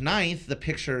ahead of 9th, the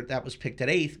picture that was picked at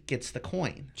 8th gets the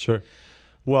coin. Sure.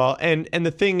 Well, and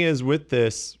the thing is with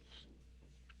this,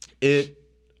 it's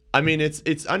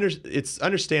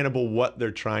understandable what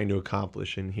they're trying to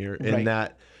accomplish in here, in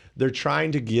that they're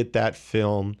trying to get that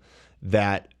film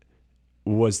that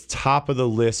was top of the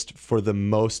list for the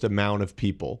most amount of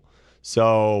people.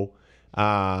 So,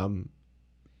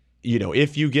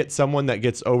 if you get someone that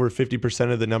gets over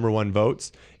 50% of the number 1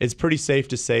 votes, it's pretty safe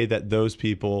to say that those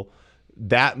people,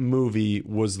 that movie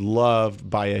was loved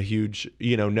by a huge,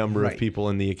 number of people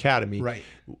in the Academy. Right.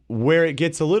 Where it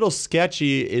gets a little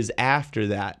sketchy is after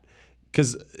that.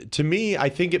 Because to me, I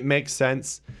think it makes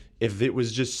sense if it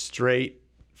was just straight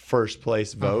first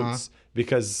place votes,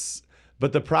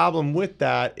 but the problem with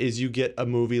that is you get a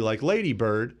movie like Lady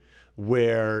Bird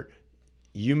where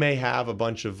you may have a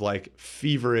bunch of like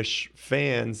feverish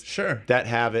fans that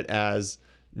have it as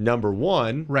number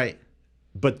 1, right?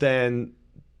 But then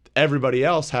everybody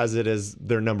else has it as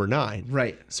their number 9,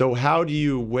 right? So how do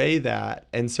you weigh that?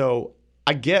 And so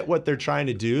I get what they're trying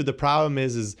to do. The problem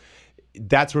is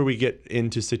that's where we get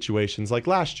into situations like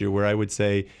last year where I would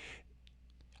say,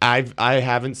 I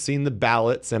haven't seen the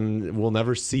ballots, and we'll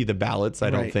never see the ballots, I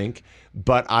don't think.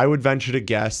 But I would venture to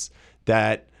guess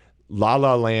that La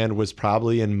La Land was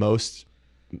probably in most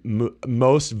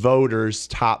voters'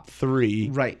 top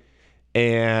 3. Right.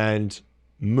 And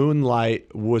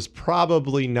Moonlight was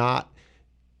probably not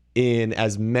in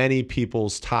as many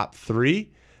people's top 3,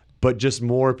 but just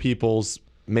more people's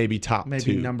maybe top 2.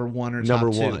 Maybe number 1 or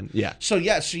number top 2. 1, yeah. So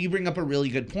you bring up a really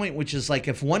good point, which is like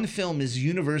if one film is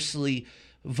universally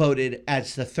voted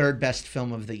as the 3rd best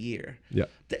film of the year,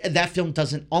 that film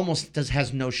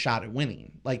has no shot at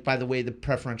winning, like by the way the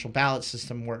preferential ballot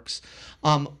system works.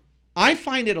 I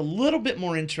find it a little bit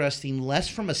more interesting, less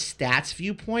from a stats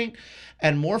viewpoint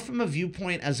and more from a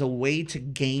viewpoint as a way to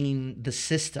game the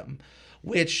system,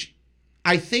 which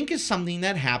I think is something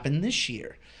that happened this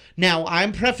year. Now,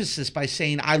 I'm preface this by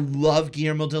saying I love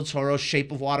Guillermo del Toro's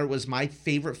Shape of Water. Was my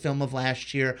favorite film of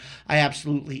last year. I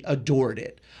absolutely adored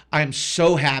it. I am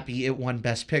so happy it won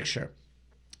Best Picture.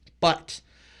 But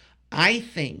I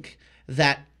think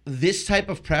that this type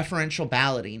of preferential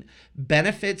balloting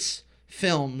benefits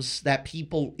films that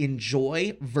people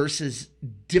enjoy versus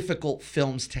difficult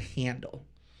films to handle.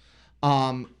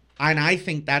 And I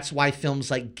think that's why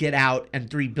films like Get Out and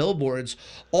 3 Billboards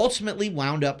ultimately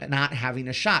wound up not having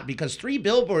a shot, because 3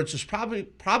 Billboards was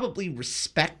probably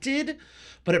respected,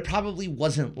 but it probably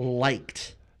wasn't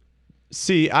liked.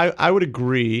 See, I would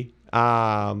agree.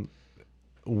 Where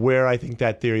I think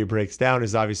that theory breaks down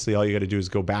is obviously all you got to do is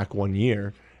go back 1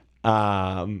 year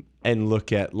and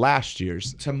look at last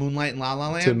year's. To Moonlight and La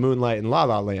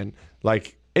La Land?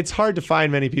 Like, it's hard to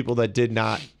find many people that did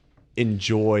not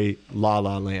enjoy La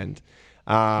La Land.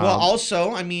 Well,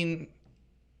 also, I mean,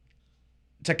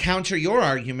 to counter your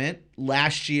argument,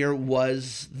 last year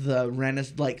was the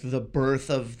birth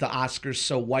of the Oscars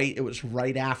So White. It was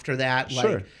right after that.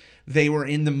 Sure. Like, they were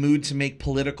in the mood to make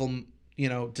political,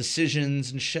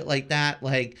 decisions and shit like that.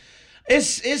 Like,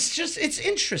 it's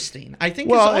interesting. I think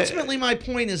Well, ultimately my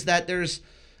point is that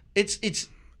it's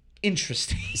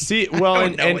interesting. See, well,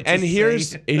 and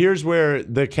here's where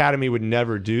the Academy would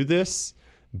never do this,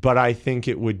 but I think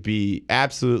it would be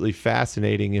absolutely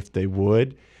fascinating if they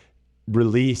would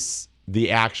release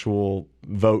the actual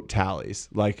vote tallies.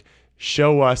 Like,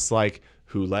 show us like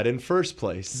who led in first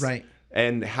place. Right.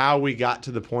 And how we got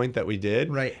to the point that we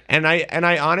did. Right. And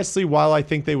I honestly, while I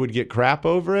think they would get crap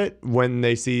over it when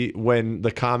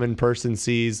the common person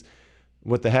sees,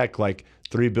 what the heck, like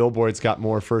 3 Billboards got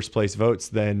more first place votes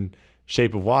than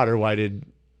Shape of Water. Why did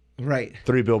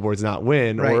 3 Billboards not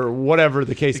win? Right. Or whatever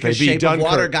the case because may be. Shape of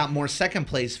Water got more second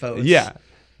place votes. Yeah.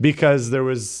 Because there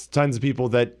was tons of people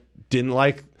that didn't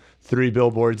like 3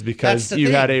 Billboards because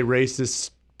you had a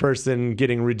racist person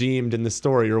getting redeemed in the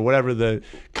story or whatever the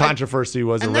controversy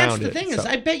was around it. And that's the thing is,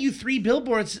 I bet you 3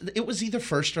 Billboards, it was either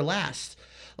first or last.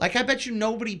 Like, I bet you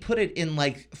nobody put it in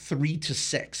like 3 to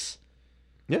 6.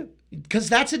 Yeah. Because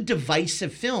that's a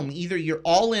divisive film. Either you're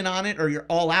all in on it or you're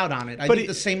all out on it. I think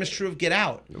the same is true of Get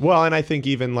Out. Well, and I think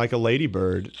even like a Lady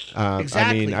Bird. Exactly.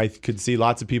 I mean, I could see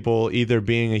lots of people either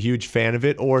being a huge fan of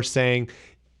it or saying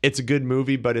it's a good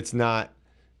movie, but it's not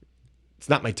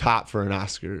my top for an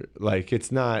Oscar. Like,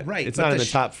 it's not right. It's not in the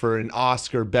top for an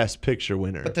Oscar Best Picture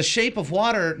winner. But The Shape of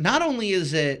Water, not only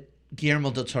is it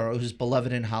Guillermo del Toro, who's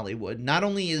beloved in Hollywood, not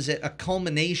only is it a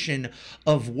culmination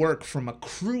of work from a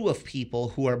crew of people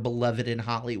who are beloved in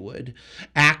Hollywood,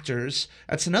 actors.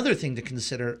 That's another thing to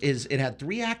consider, is it had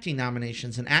 3 acting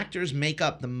nominations, and actors make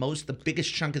up the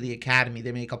biggest chunk of the Academy.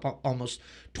 They make up almost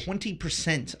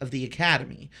 20% of the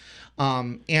Academy.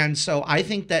 And so I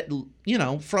think that,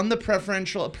 from the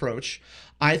preferential approach,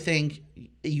 I think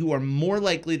you are more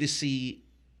likely to see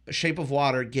Shape of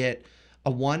Water get a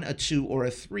 1, a 2, or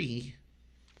a 3.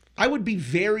 I would be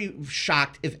very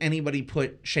shocked if anybody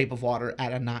put Shape of Water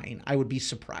at a 9. I would be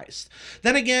surprised.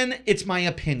 Then again, it's my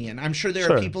opinion. I'm sure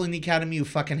there are people in the Academy who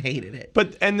fucking hated it.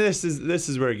 And this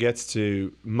is where it gets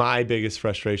to my biggest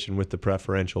frustration with the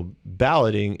preferential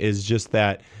balloting is just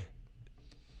that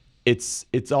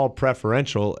it's all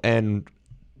preferential, and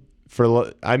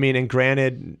and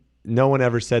granted, no one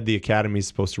ever said the Academy is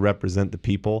supposed to represent the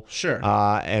people. Sure.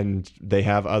 And they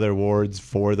have other awards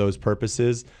for those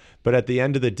purposes. But at the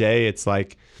end of the day, it's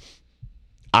like,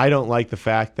 I don't like the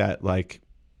fact that, like,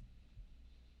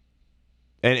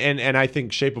 and I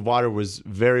think Shape of Water was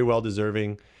very well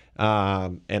deserving.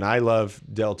 And I love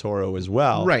Del Toro as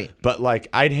well. Right. But, like,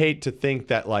 I'd hate to think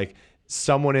that, like,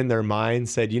 someone in their mind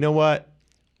said, you know what?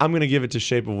 I'm going to give it to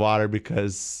Shape of Water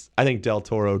because I think Del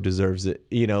Toro deserves it,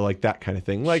 like that kind of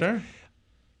thing. Like, sure.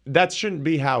 That shouldn't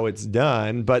be how it's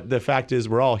done. But the fact is,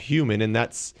 we're all human. And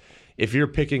that's, if you're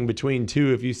picking between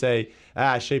 2, if you say,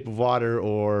 Shape of Water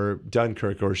or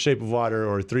Dunkirk, or Shape of Water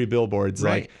or 3 Billboards,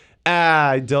 right.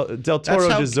 Del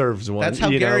Toro deserves one. That's how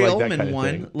Gary like Oldman kind of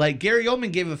won. thing. Like, Gary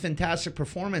Oldman gave a fantastic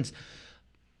performance.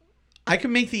 I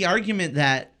can make the argument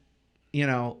that,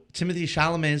 Timothée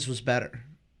Chalamet's was better,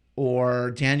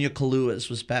 or Daniel Kaluuya's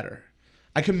was better.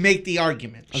 I can make the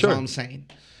argument. That's all I'm saying.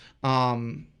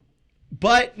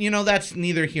 But, that's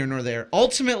neither here nor there.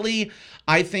 Ultimately,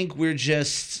 I think we're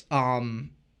just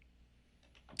talking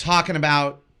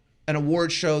about an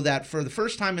award show that for the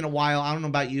first time in a while, I don't know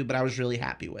about you, but I was really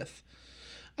happy with.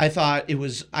 I thought it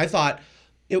was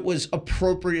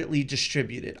appropriately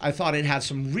distributed. I thought it had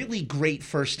some really great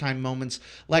first-time moments,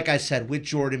 like I said, with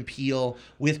Jordan Peele,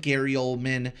 with Gary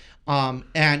Oldman,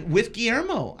 and with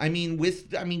Guillermo.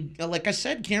 Like I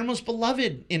said, Guillermo's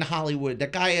beloved in Hollywood.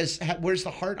 That guy wears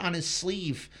the heart on his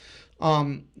sleeve.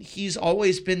 He's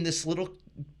always been this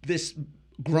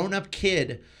grown-up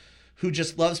kid who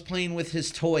just loves playing with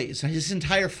his toys. His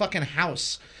entire fucking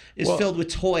house is filled with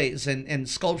toys and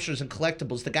sculptures and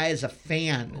collectibles. The guy is a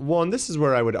fan. Well, and this is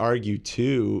where I would argue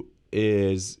too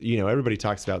is, everybody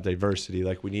talks about diversity.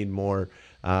 Like, we need more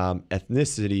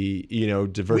ethnicity,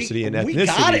 diversity in ethnicity. We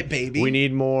got it, baby. We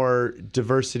need more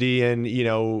diversity in,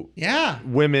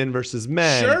 women versus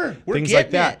men. Sure, we're things getting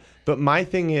like that. it. But my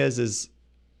thing is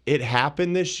it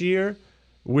happened this year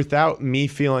without me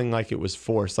feeling like it was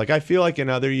forced. Like, I feel like in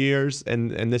other years,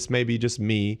 and this may be just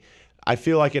me, I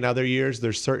feel like in other years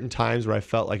there's certain times where I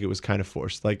felt like it was kind of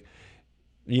forced. Like,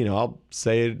 I'll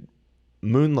say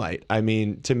Moonlight. I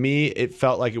mean, to me, it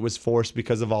felt like it was forced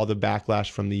because of all the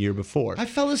backlash from the year before. I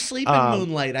fell asleep in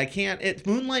Moonlight. I can't.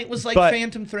 Moonlight was like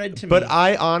Phantom Thread to me. But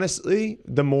I honestly,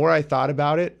 the more I thought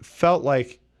about it, felt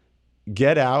like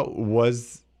Get Out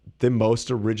was the most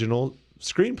original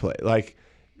screenplay. Like,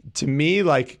 to me,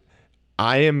 like,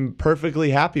 I am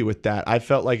perfectly happy with that. I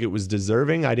felt like it was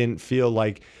deserving. I didn't feel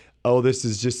like oh, this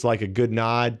is just like a good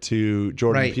nod to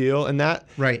Jordan Right. Peele and that.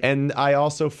 Right. And I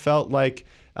also felt like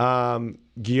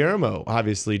Guillermo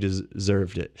obviously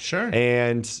deserved it. Sure.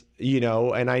 And,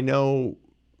 and I know,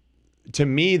 to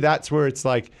me, that's where it's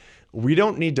like, we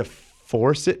don't need to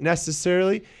force it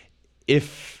necessarily.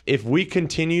 If we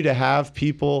continue to have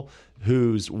people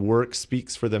whose work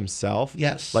speaks for themselves,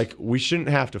 yes, like, we shouldn't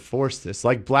have to force this.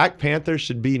 Like, Black Panther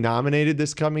should be nominated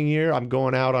this coming year. I'm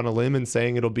going out on a limb and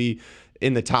saying it'll be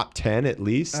in the top 10 at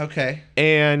least. Okay.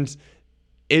 And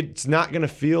it's not going to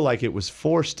feel like it was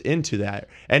forced into that.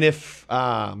 And if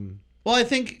well, I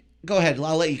think, go ahead,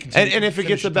 I'll let you continue. And if it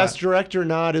gets the best director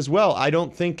nod as well, I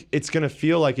don't think it's going to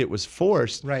feel like it was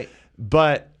forced. Right.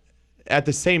 But at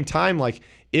the same time, like,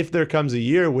 if there comes a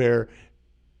year where,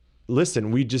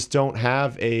 listen, we just don't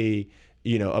have a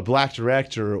black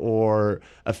director or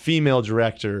a female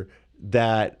director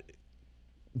that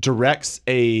directs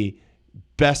a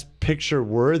best picture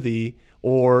worthy,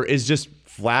 or is just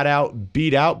flat out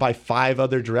beat out by 5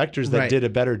 other directors that did a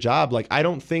better job, like, I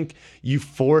don't think you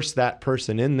force that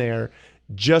person in there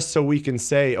just so we can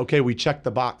say, okay, we checked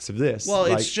the box of this. Well,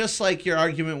 it's just like your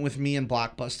argument with me and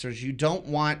blockbusters. You don't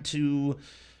want to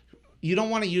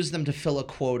use them to fill a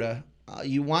quota.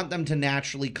 You want them to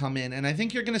naturally come in. And I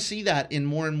think you're going to see that in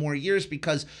more and more years,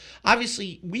 because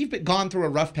obviously we've gone through a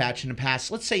rough patch in the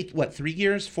past, let's say, 3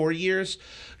 years, 4 years,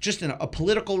 just in a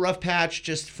political rough patch,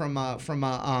 just from a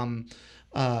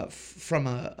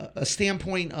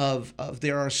standpoint of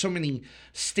there are so many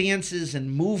stances and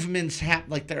movements,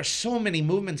 there are so many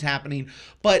movements happening,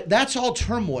 but that's all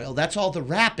turmoil. That's all the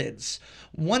rapids.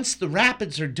 Once the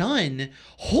rapids are done,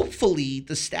 hopefully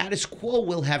the status quo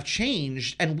will have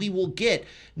changed and we will get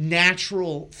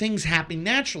natural things happening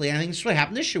naturally. I think that's what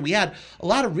happened this year. We had a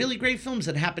lot of really great films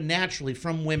that happened naturally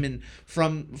from women,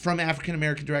 from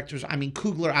African-American directors. I mean,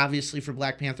 Coogler, obviously, for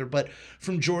Black Panther, but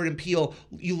from Jordan Peele.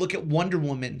 You look at Wonder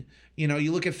Woman,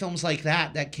 you look at films like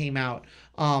that came out.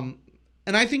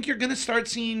 And I think you're going to start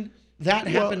seeing that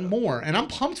happen more, and I'm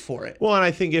pumped for it. Well, and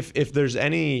I think if there's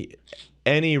any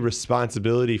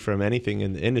responsibility from anything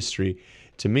in the industry,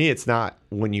 to me, it's not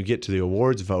when you get to the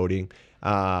awards voting,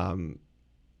 other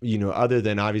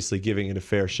than obviously giving it a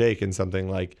fair shake and something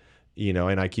like,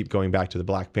 and I keep going back to the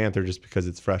Black Panther just because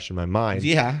it's fresh in my mind.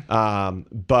 Yeah.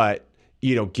 But,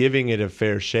 giving it a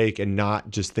fair shake and not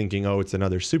just thinking, oh, it's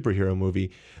another superhero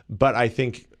movie. But I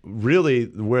think really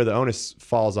where the onus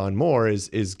falls on more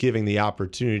is giving the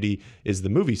opportunity, is the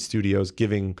movie studios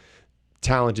giving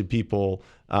talented people,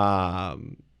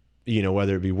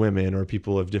 whether it be women or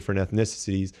people of different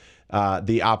ethnicities,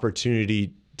 the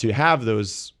opportunity to have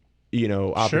those,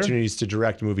 opportunities to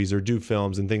direct movies or do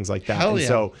films and things like that. Hell yeah. And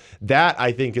so that,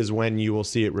 I think, is when you will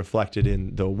see it reflected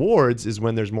in the awards, is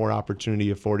when there's more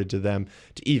opportunity afforded to them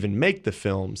to even make the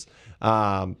films.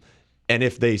 And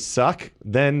if they suck,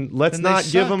 then let's not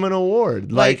give them an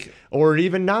award, or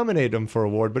even nominate them for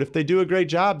award. But if they do a great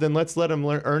job, then let's let them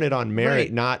earn it on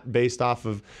merit, not based off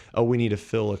of, oh, we need to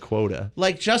fill a quota.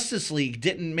 Like Justice League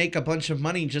didn't make a bunch of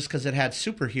money just because it had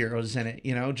superheroes in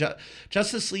it.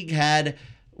 Justice League had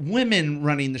women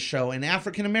running the show and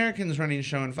African Americans running the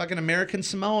show and fucking American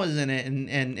Samoa's in it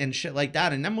and shit like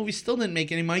that. And that movie still didn't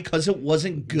make any money because it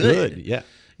wasn't good. Yeah.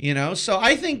 So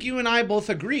I think you and I both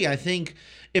agree. I think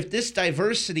if this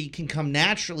diversity can come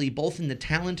naturally, both in the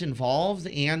talent involved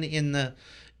and in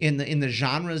the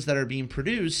genres that are being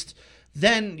produced,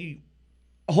 then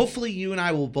hopefully you and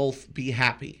I will both be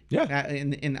happy. Yeah.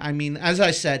 And I mean, as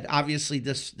I said, obviously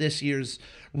this year's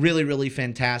really, really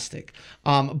fantastic.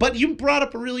 But you brought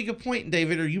up a really good point,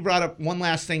 David, or you brought up one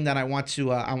last thing that I want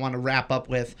to wrap up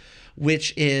with,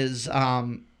 which is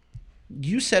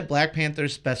you said Black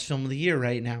Panther's best film of the year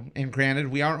right now. And granted,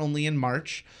 we are only in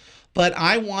March, but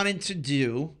I wanted to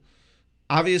do,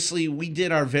 obviously, we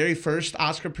did our very first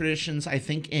Oscar predictions, I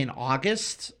think, in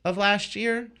August of last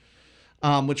year,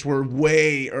 which were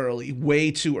way early,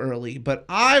 way too early. But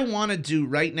I want to do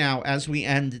right now, as we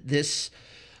end this,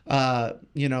 the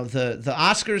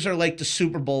Oscars are like the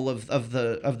Super Bowl of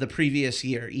the previous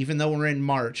year. Even though we're in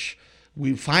March,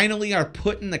 we finally are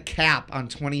putting the cap on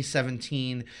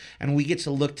 2017, and we get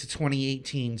to look to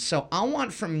 2018. So I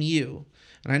want from you,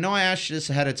 and I know I asked you this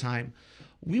ahead of time,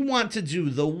 we want to do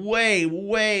the way,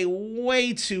 way,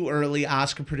 way too early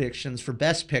Oscar predictions for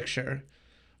Best Picture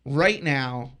right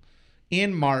now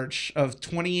in March of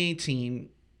 2018.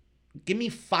 Give me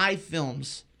 5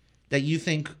 films that you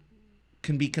think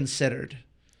can be considered.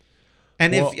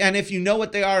 And if you know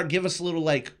what they are, give us a little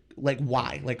like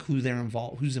why, like who's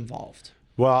involved.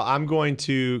 Well, I'm going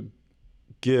to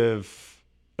give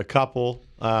a couple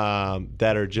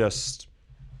that are just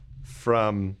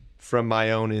from from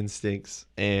my own instincts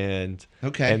and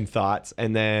Okay. thoughts,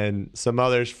 and then some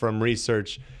others from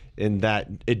research. In that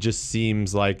it just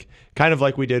seems like kind of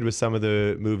like we did with some of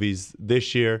the movies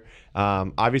this year.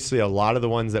 Obviously, a lot of the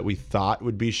ones that we thought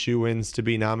would be shoo-ins to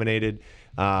be nominated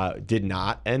did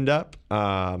not end up.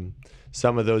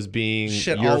 Some of those being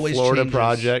Your Florida changes.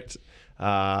 Project.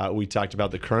 We talked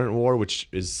about The Current War, which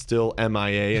is still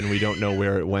MIA, and we don't know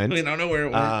where it went. We don't know where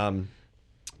it went.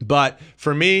 But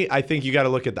for me, I think you got to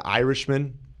look at The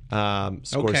Irishman,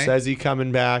 Scorsese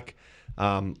coming back,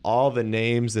 all the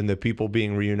names and the people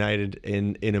being reunited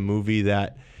in a movie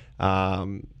that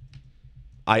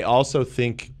I also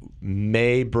think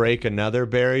may break another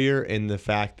barrier in the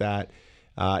fact that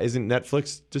isn't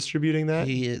Netflix distributing that?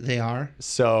 They are.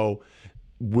 So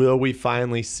will we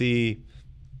finally see,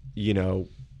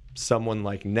 someone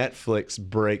like Netflix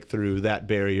break through that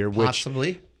barrier? Which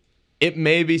Possibly. It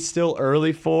may be still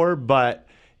early for, but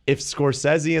if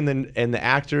Scorsese and the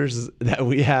actors that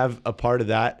we have a part of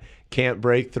that can't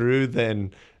break through,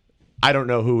 then I don't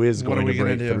know who is going to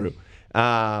break through.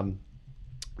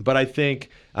 But I think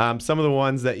some of the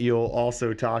ones that you'll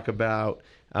also talk about,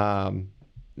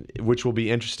 which will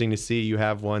be interesting to see, you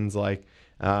have ones like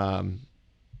Don't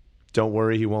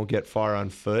Worry, He Won't Get Far on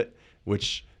Foot,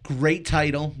 which great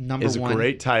title, number one. Is a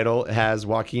great title. It has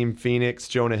Joaquin Phoenix,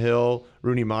 Jonah Hill,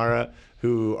 Rooney Mara,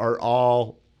 who are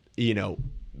all,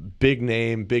 big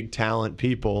name, big talent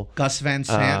people. Gus Van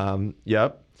Sant.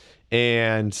 Yep.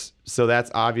 And so that's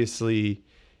obviously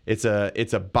it's a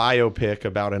biopic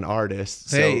about an artist.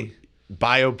 Hey. So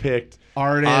biopic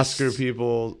Artists, Oscar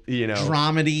people,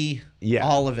 dramedy, yeah,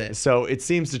 all of it. So it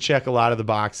seems to check a lot of the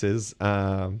boxes.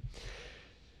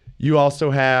 You also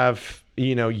have,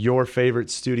 your favorite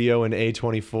studio in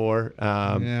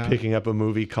A24 picking up a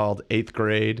movie called 8th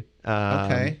Grade.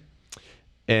 Okay.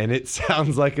 And it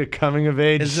sounds like a coming of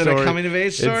age story. Is it a coming of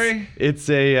age story?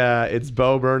 It's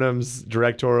Bo Burnham's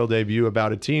directorial debut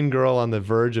about a teen girl on the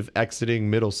verge of exiting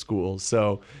middle school.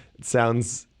 So it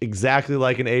sounds exactly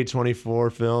like an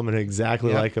A24 film and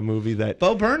exactly like a movie that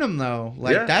Bo Burnham though,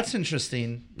 that's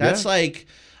interesting. That's like,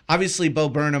 obviously Bo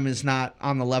Burnham is not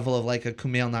on the level of like a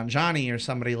Kumail Nanjiani or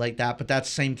somebody like that, but that's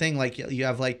the same thing. Like you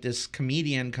have like this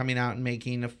comedian coming out and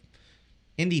making a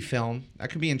indie film.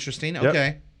 That could be interesting. Yep.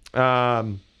 Okay.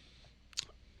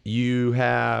 You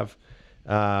have,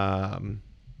 obviously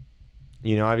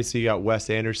you got Wes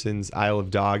Anderson's Isle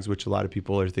of Dogs, which a lot of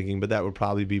people are thinking, but that would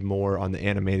probably be more on the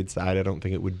animated side. I don't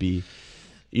think it would be.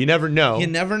 You never know. You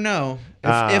never know.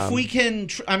 If we can,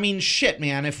 shit,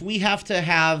 man. If we have to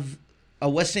have a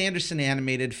Wes Anderson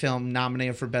animated film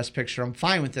nominated for Best Picture, I'm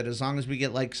fine with it as long as we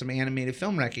get like some animated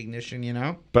film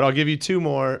recognition, But I'll give you two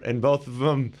more, and both of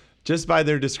them, just by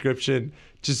their description,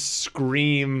 just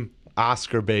scream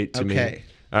Oscar bait to me.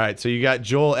 All right, so you got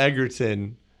Joel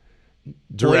Edgerton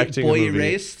directing Boy a movie.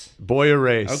 Erased? Boy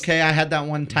Erased. Okay, I had that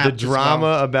one tapped. The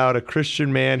drama about a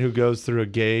Christian man who goes through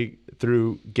gay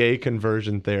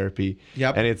conversion therapy.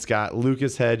 Yep. And it's got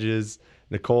Lucas Hedges,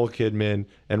 Nicole Kidman,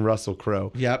 and Russell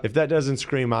Crowe. Yep. If that doesn't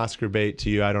scream Oscar bait to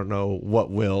you, I don't know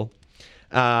what will.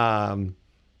 And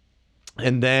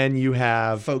then you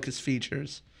have Focus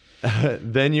Features.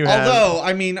 Then you have. Although,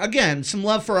 again, some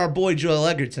love for our boy Joel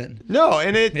Edgerton. No,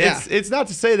 and it's not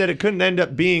to say that it couldn't end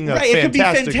up being a it could be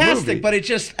fantastic, movie. but it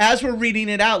just, as we're reading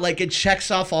it out, like it checks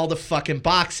off all the fucking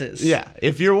boxes. Yeah,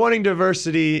 if you're wanting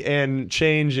diversity and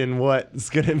change in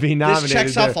what's going to be nominated, this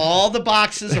checks off all the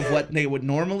boxes of what they would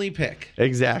normally pick.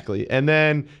 Exactly, and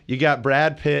then you got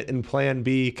Brad Pitt and Plan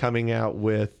B coming out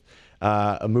with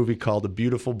a movie called A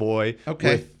Beautiful Boy.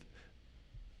 Okay. With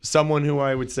someone who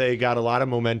I would say got a lot of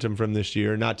momentum from this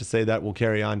year. Not to say that will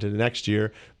carry on to the next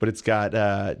year, but it's got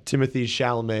Timothée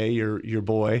Chalamet, your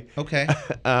boy. Okay.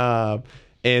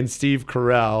 And Steve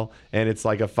Carell, and it's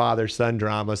like a father-son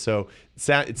drama. So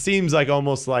it seems like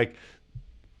almost like,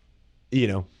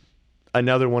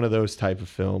 another one of those type of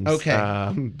films.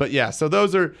 Okay. But yeah, so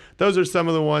those are some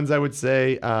of the ones I would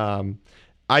say.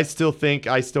 I still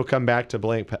come back to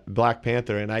Black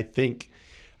Panther, and I think.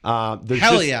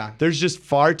 There's just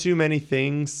far too many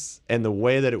things, and the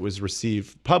way that it was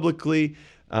received publicly,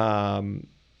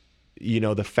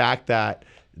 the fact that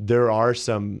there are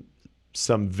some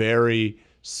very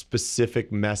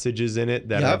specific messages in it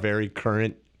that are very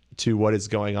current to what is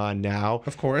going on now.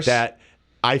 Of course. That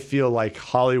I feel like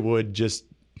Hollywood just,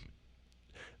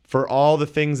 for all the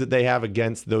things that they have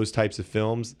against those types of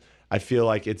films, I feel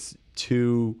like it's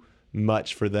too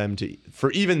much for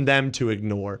even them to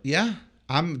ignore. Yeah.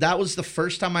 That was the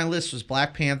first on my list was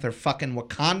Black Panther, fucking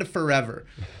Wakanda Forever.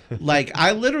 Like,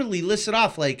 I literally listed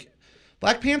off, like,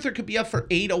 Black Panther could be up for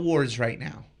 8 awards right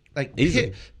now. Like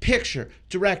Easily. picture,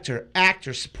 director,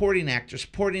 actor, supporting actress,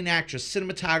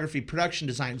 cinematography, production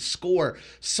design, score,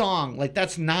 song. Like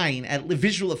that's 9. At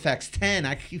visual effects, 10.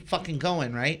 I keep fucking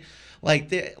going, right? Like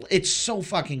it's so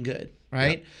fucking good,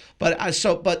 right?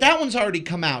 Yep. But that one's already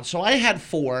come out. So I had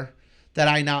 4 that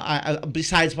I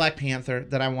besides Black Panther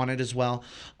that I wanted as well.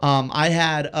 I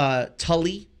had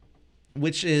Tully,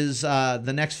 which is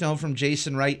the next film from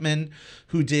Jason Reitman,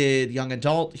 who did Young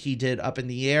Adult. He did Up in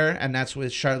the Air, and that's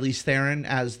with Charlize Theron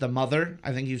as the mother.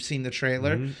 I think you've seen the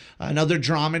trailer. Mm-hmm. Another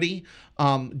dramedy.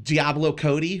 Diablo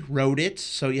Cody wrote it,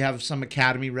 so you have some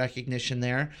Academy recognition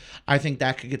there. I think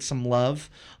that could get some love.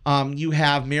 You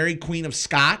have Mary Queen of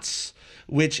Scots,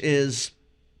 which is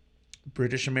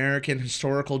British-American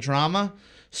historical drama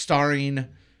starring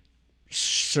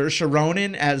Saoirse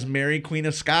Ronan as Mary Queen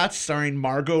of Scots, starring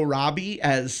Margot Robbie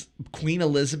as Queen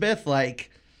Elizabeth.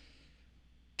 Like,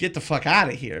 get the fuck out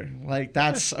of here. Like,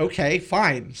 that's okay,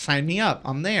 fine. Sign me up.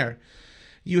 I'm there.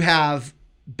 You have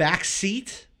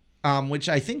Backseat, which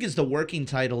I think is the working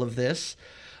title of this,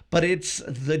 but it's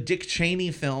the Dick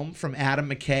Cheney film from Adam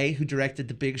McKay, who directed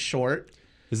The Big Short.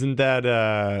 Isn't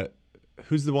that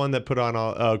who's the one that put on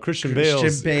all Christian Bale?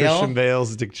 Christian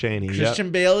Bale's Dick Cheney. Christian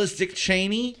Bale is Dick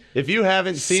Cheney. If you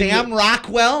haven't seen Sam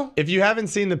Rockwell. If you haven't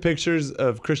seen the pictures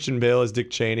of Christian Bale as Dick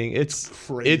Cheney, it's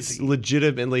crazy. It's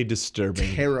legitimately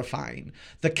disturbing. Terrifying.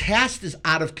 The cast is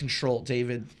out of control,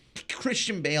 David.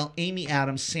 Christian Bale, Amy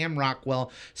Adams, Sam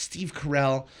Rockwell, Steve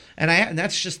Carell, and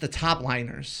that's just the top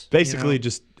liners. Basically,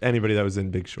 just anybody that was in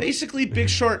Big Short. Basically, Big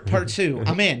Short Part 2.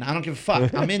 I'm in. I don't give a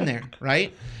fuck. I'm in there,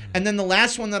 right? And then the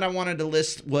last one that I wanted to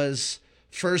list was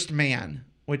First Man,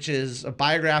 which is a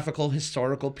biographical,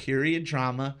 historical period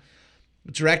drama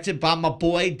directed by my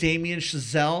boy Damien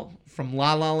Chazelle from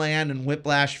La La Land and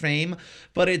Whiplash fame.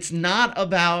 But it's not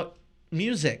about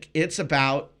music. It's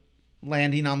about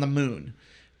landing on the moon.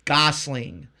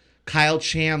 Gosling, Kyle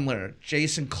Chandler,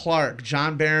 Jason Clarke,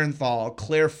 John Barenthal,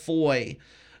 Claire Foy.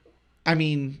 I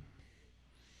mean,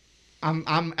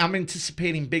 I'm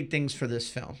anticipating big things for this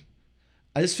film.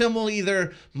 This film will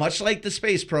either, much like the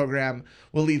space program,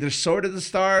 will either soar to the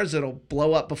stars, it'll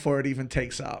blow up before it even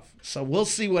takes off. So we'll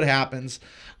see what happens.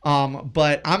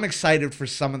 But I'm excited for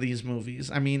some of these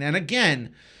movies. I mean, and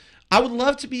again, I would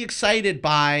love to be excited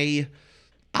by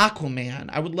Aquaman.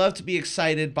 I would love to be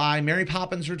excited by Mary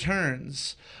Poppins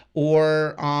Returns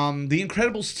or The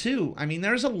Incredibles 2. I mean,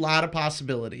 there's a lot of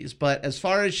possibilities. But as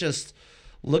far as just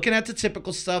looking at the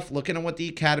typical stuff, looking at what the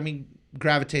Academy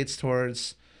gravitates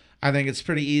towards, I think it's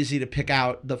pretty easy to pick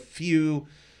out the few,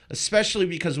 especially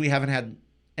because we haven't had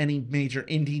any major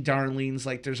indie darlings.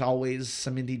 Like there's always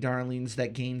some indie darlings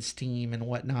that gain steam and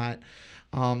whatnot.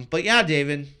 But yeah,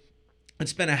 David,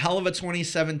 it's been a hell of a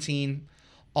 2017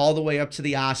 all the way up to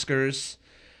the Oscars.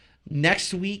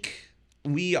 Next week,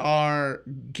 we are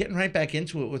getting right back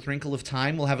into it with Wrinkle of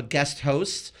Time. We'll have a guest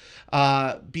host.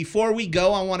 Before we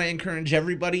go, I want to encourage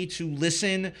everybody to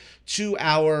listen to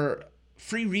our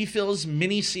Free Refills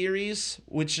mini-series,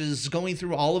 which is going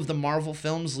through all of the Marvel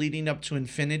films leading up to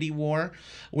Infinity War,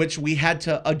 which we had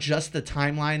to adjust the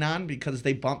timeline on because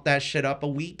they bumped that shit up a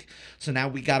week. So now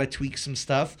we got to tweak some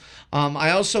stuff.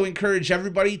 I also encourage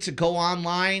everybody to go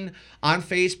online on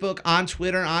Facebook, on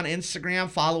Twitter, on Instagram.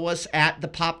 Follow us at The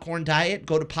Popcorn Diet.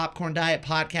 Go to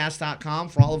popcorndietpodcast.com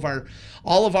for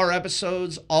all of our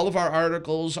episodes, all of our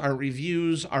articles, our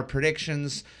reviews, our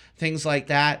predictions, things like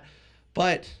that.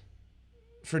 But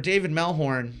for David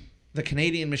Melhorn, the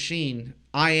Canadian Machine,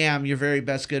 I am your very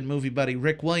best good movie buddy,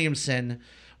 Rick Williamson.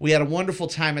 We had a wonderful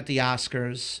time at the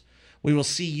Oscars. We will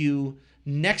see you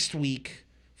next week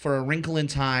for A Wrinkle in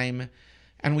Time.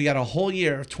 And we got a whole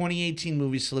year of 2018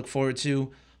 movies to look forward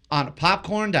to on a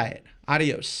popcorn diet.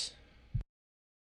 Adios.